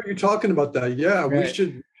 I remember you talking about that. Yeah, right. We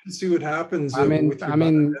should see what happens.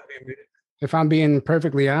 If I'm being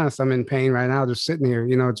perfectly honest, I'm in pain right now just sitting here.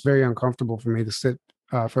 It's very uncomfortable for me to sit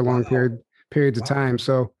for long periods of time.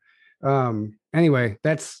 So anyway,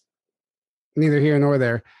 that's neither here nor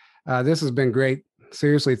there. This has been great.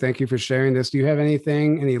 Seriously, thank you for sharing this. Do you have any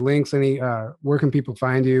links, where can people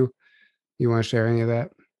find you? You want to share any of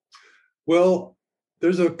that? Well,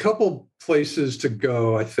 there's a couple places to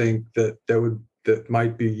go, I think, that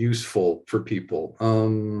might be useful for people.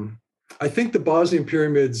 I think the Bosnian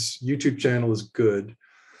Pyramids YouTube channel is good.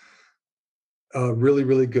 Really,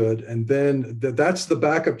 really good. And then that's the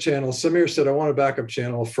backup channel. Samir said, I want a backup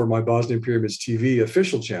channel for my Bosnian Pyramids TV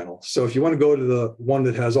official channel. So if you want to go to the one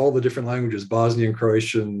that has all the different languages, Bosnian,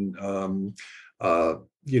 Croatian,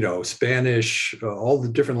 Spanish, all the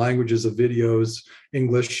different languages of videos,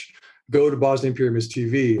 English, go to Bosnian Pyramids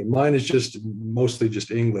TV. Mine is mostly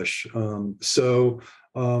just English. Those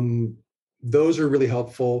are really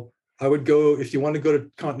helpful. I would go, if you want to go to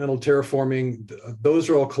continental terraforming, those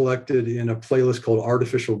are all collected in a playlist called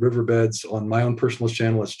Artificial Riverbeds on my own personal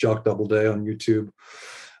channel. It's Jock Doubleday on YouTube.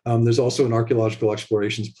 There's also an archaeological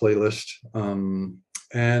explorations playlist.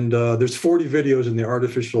 And there's 40 videos in the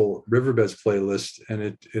Artificial Riverbeds playlist,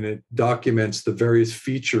 and it documents the various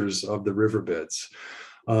features of the riverbeds,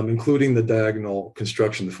 including the diagonal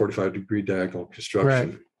construction, the 45-degree diagonal construction.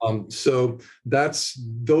 Right. So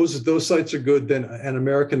those sites are good. Then An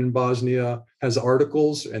American in Bosnia has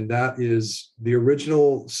articles, and that is the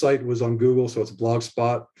original site was on Google, so it's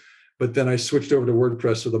Blogspot. But then I switched over to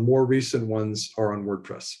WordPress, so the more recent ones are on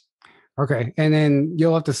WordPress. Okay, and then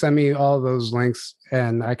you'll have to send me all those links,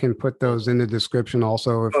 and I can put those in the description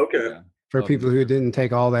also. For people who didn't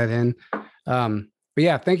take all that in. But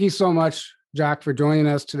yeah, thank you so much, Jock, for joining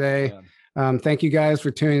us today. Yeah. Thank you guys for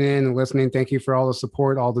tuning in and listening. Thank you for all the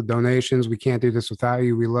support, all the donations. We can't do this without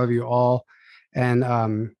you. We love you all. And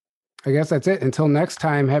I guess that's it. Until next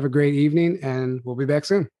time, have a great evening, and we'll be back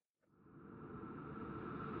soon.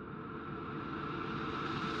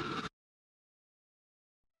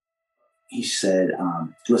 He said,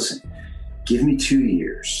 listen, give me 2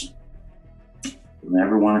 years. You'll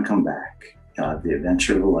never want to come back. You'll have the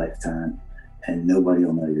adventure of a lifetime, and nobody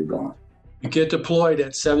will know you're gone. You get deployed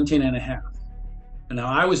at 17 and a half. And now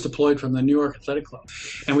I was deployed from the New York Athletic Club,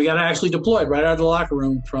 and we got actually deployed right out of the locker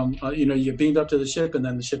room from, you get beamed up to the ship, and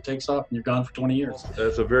then the ship takes off and you're gone for 20 years.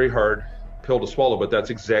 It's a very hard pill to swallow, but that's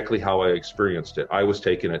exactly how I experienced it. I was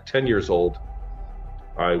taken at 10 years old.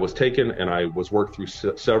 I was taken and I was worked through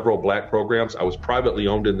several black programs. I was privately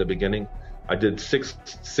owned in the beginning. I did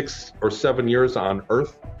six or 7 years on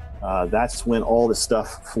Earth. That's when all the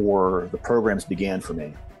stuff for the programs began for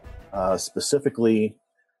me. Specifically,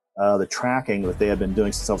 the tracking that they had been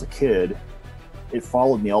doing since I was a kid, it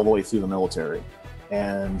followed me all the way through the military.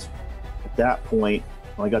 And at that point,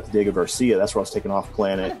 when I got to Diego Garcia, that's where I was taken off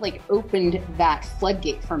planet. Kind of opened that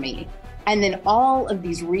floodgate for me. And then all of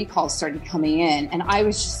these recalls started coming in, and I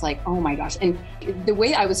was just like, oh my gosh. And the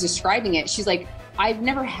way I was describing it, she's like, I've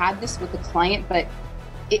never had this with a client, but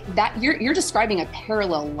you're describing a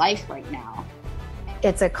parallel life right now.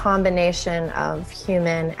 It's a combination of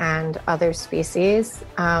human and other species.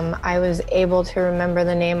 I was able to remember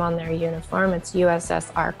the name on their uniform. It's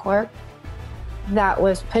USS ArcCorp. That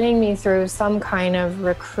was putting me through some kind of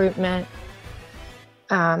recruitment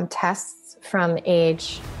tests from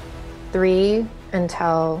age 3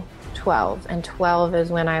 until 12. And 12 is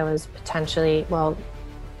when I was potentially,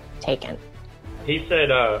 taken. He said,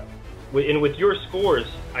 with your scores,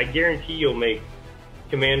 I guarantee you'll make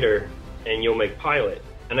commander and you'll make pilot.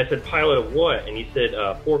 And I said, pilot of what? And he said,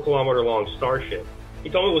 4-kilometer-long Starship.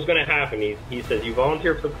 He told me what was going to happen. He says, you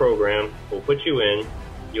volunteer for the program, we'll put you in,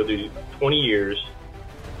 you'll do 20 years,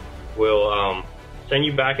 we'll send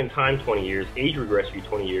you back in time 20 years, age regress you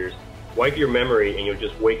 20 years, wipe your memory, and you'll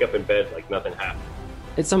just wake up in bed like nothing happened.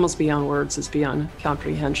 It's almost beyond words. It's beyond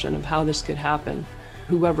comprehension of how this could happen.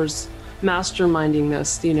 Whoever's masterminding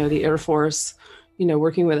this, the Air Force,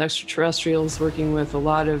 working with extraterrestrials, working with a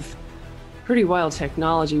lot of pretty wild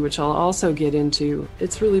technology, which I'll also get into,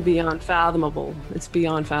 it's really beyond fathomable. It's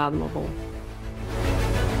beyond fathomable.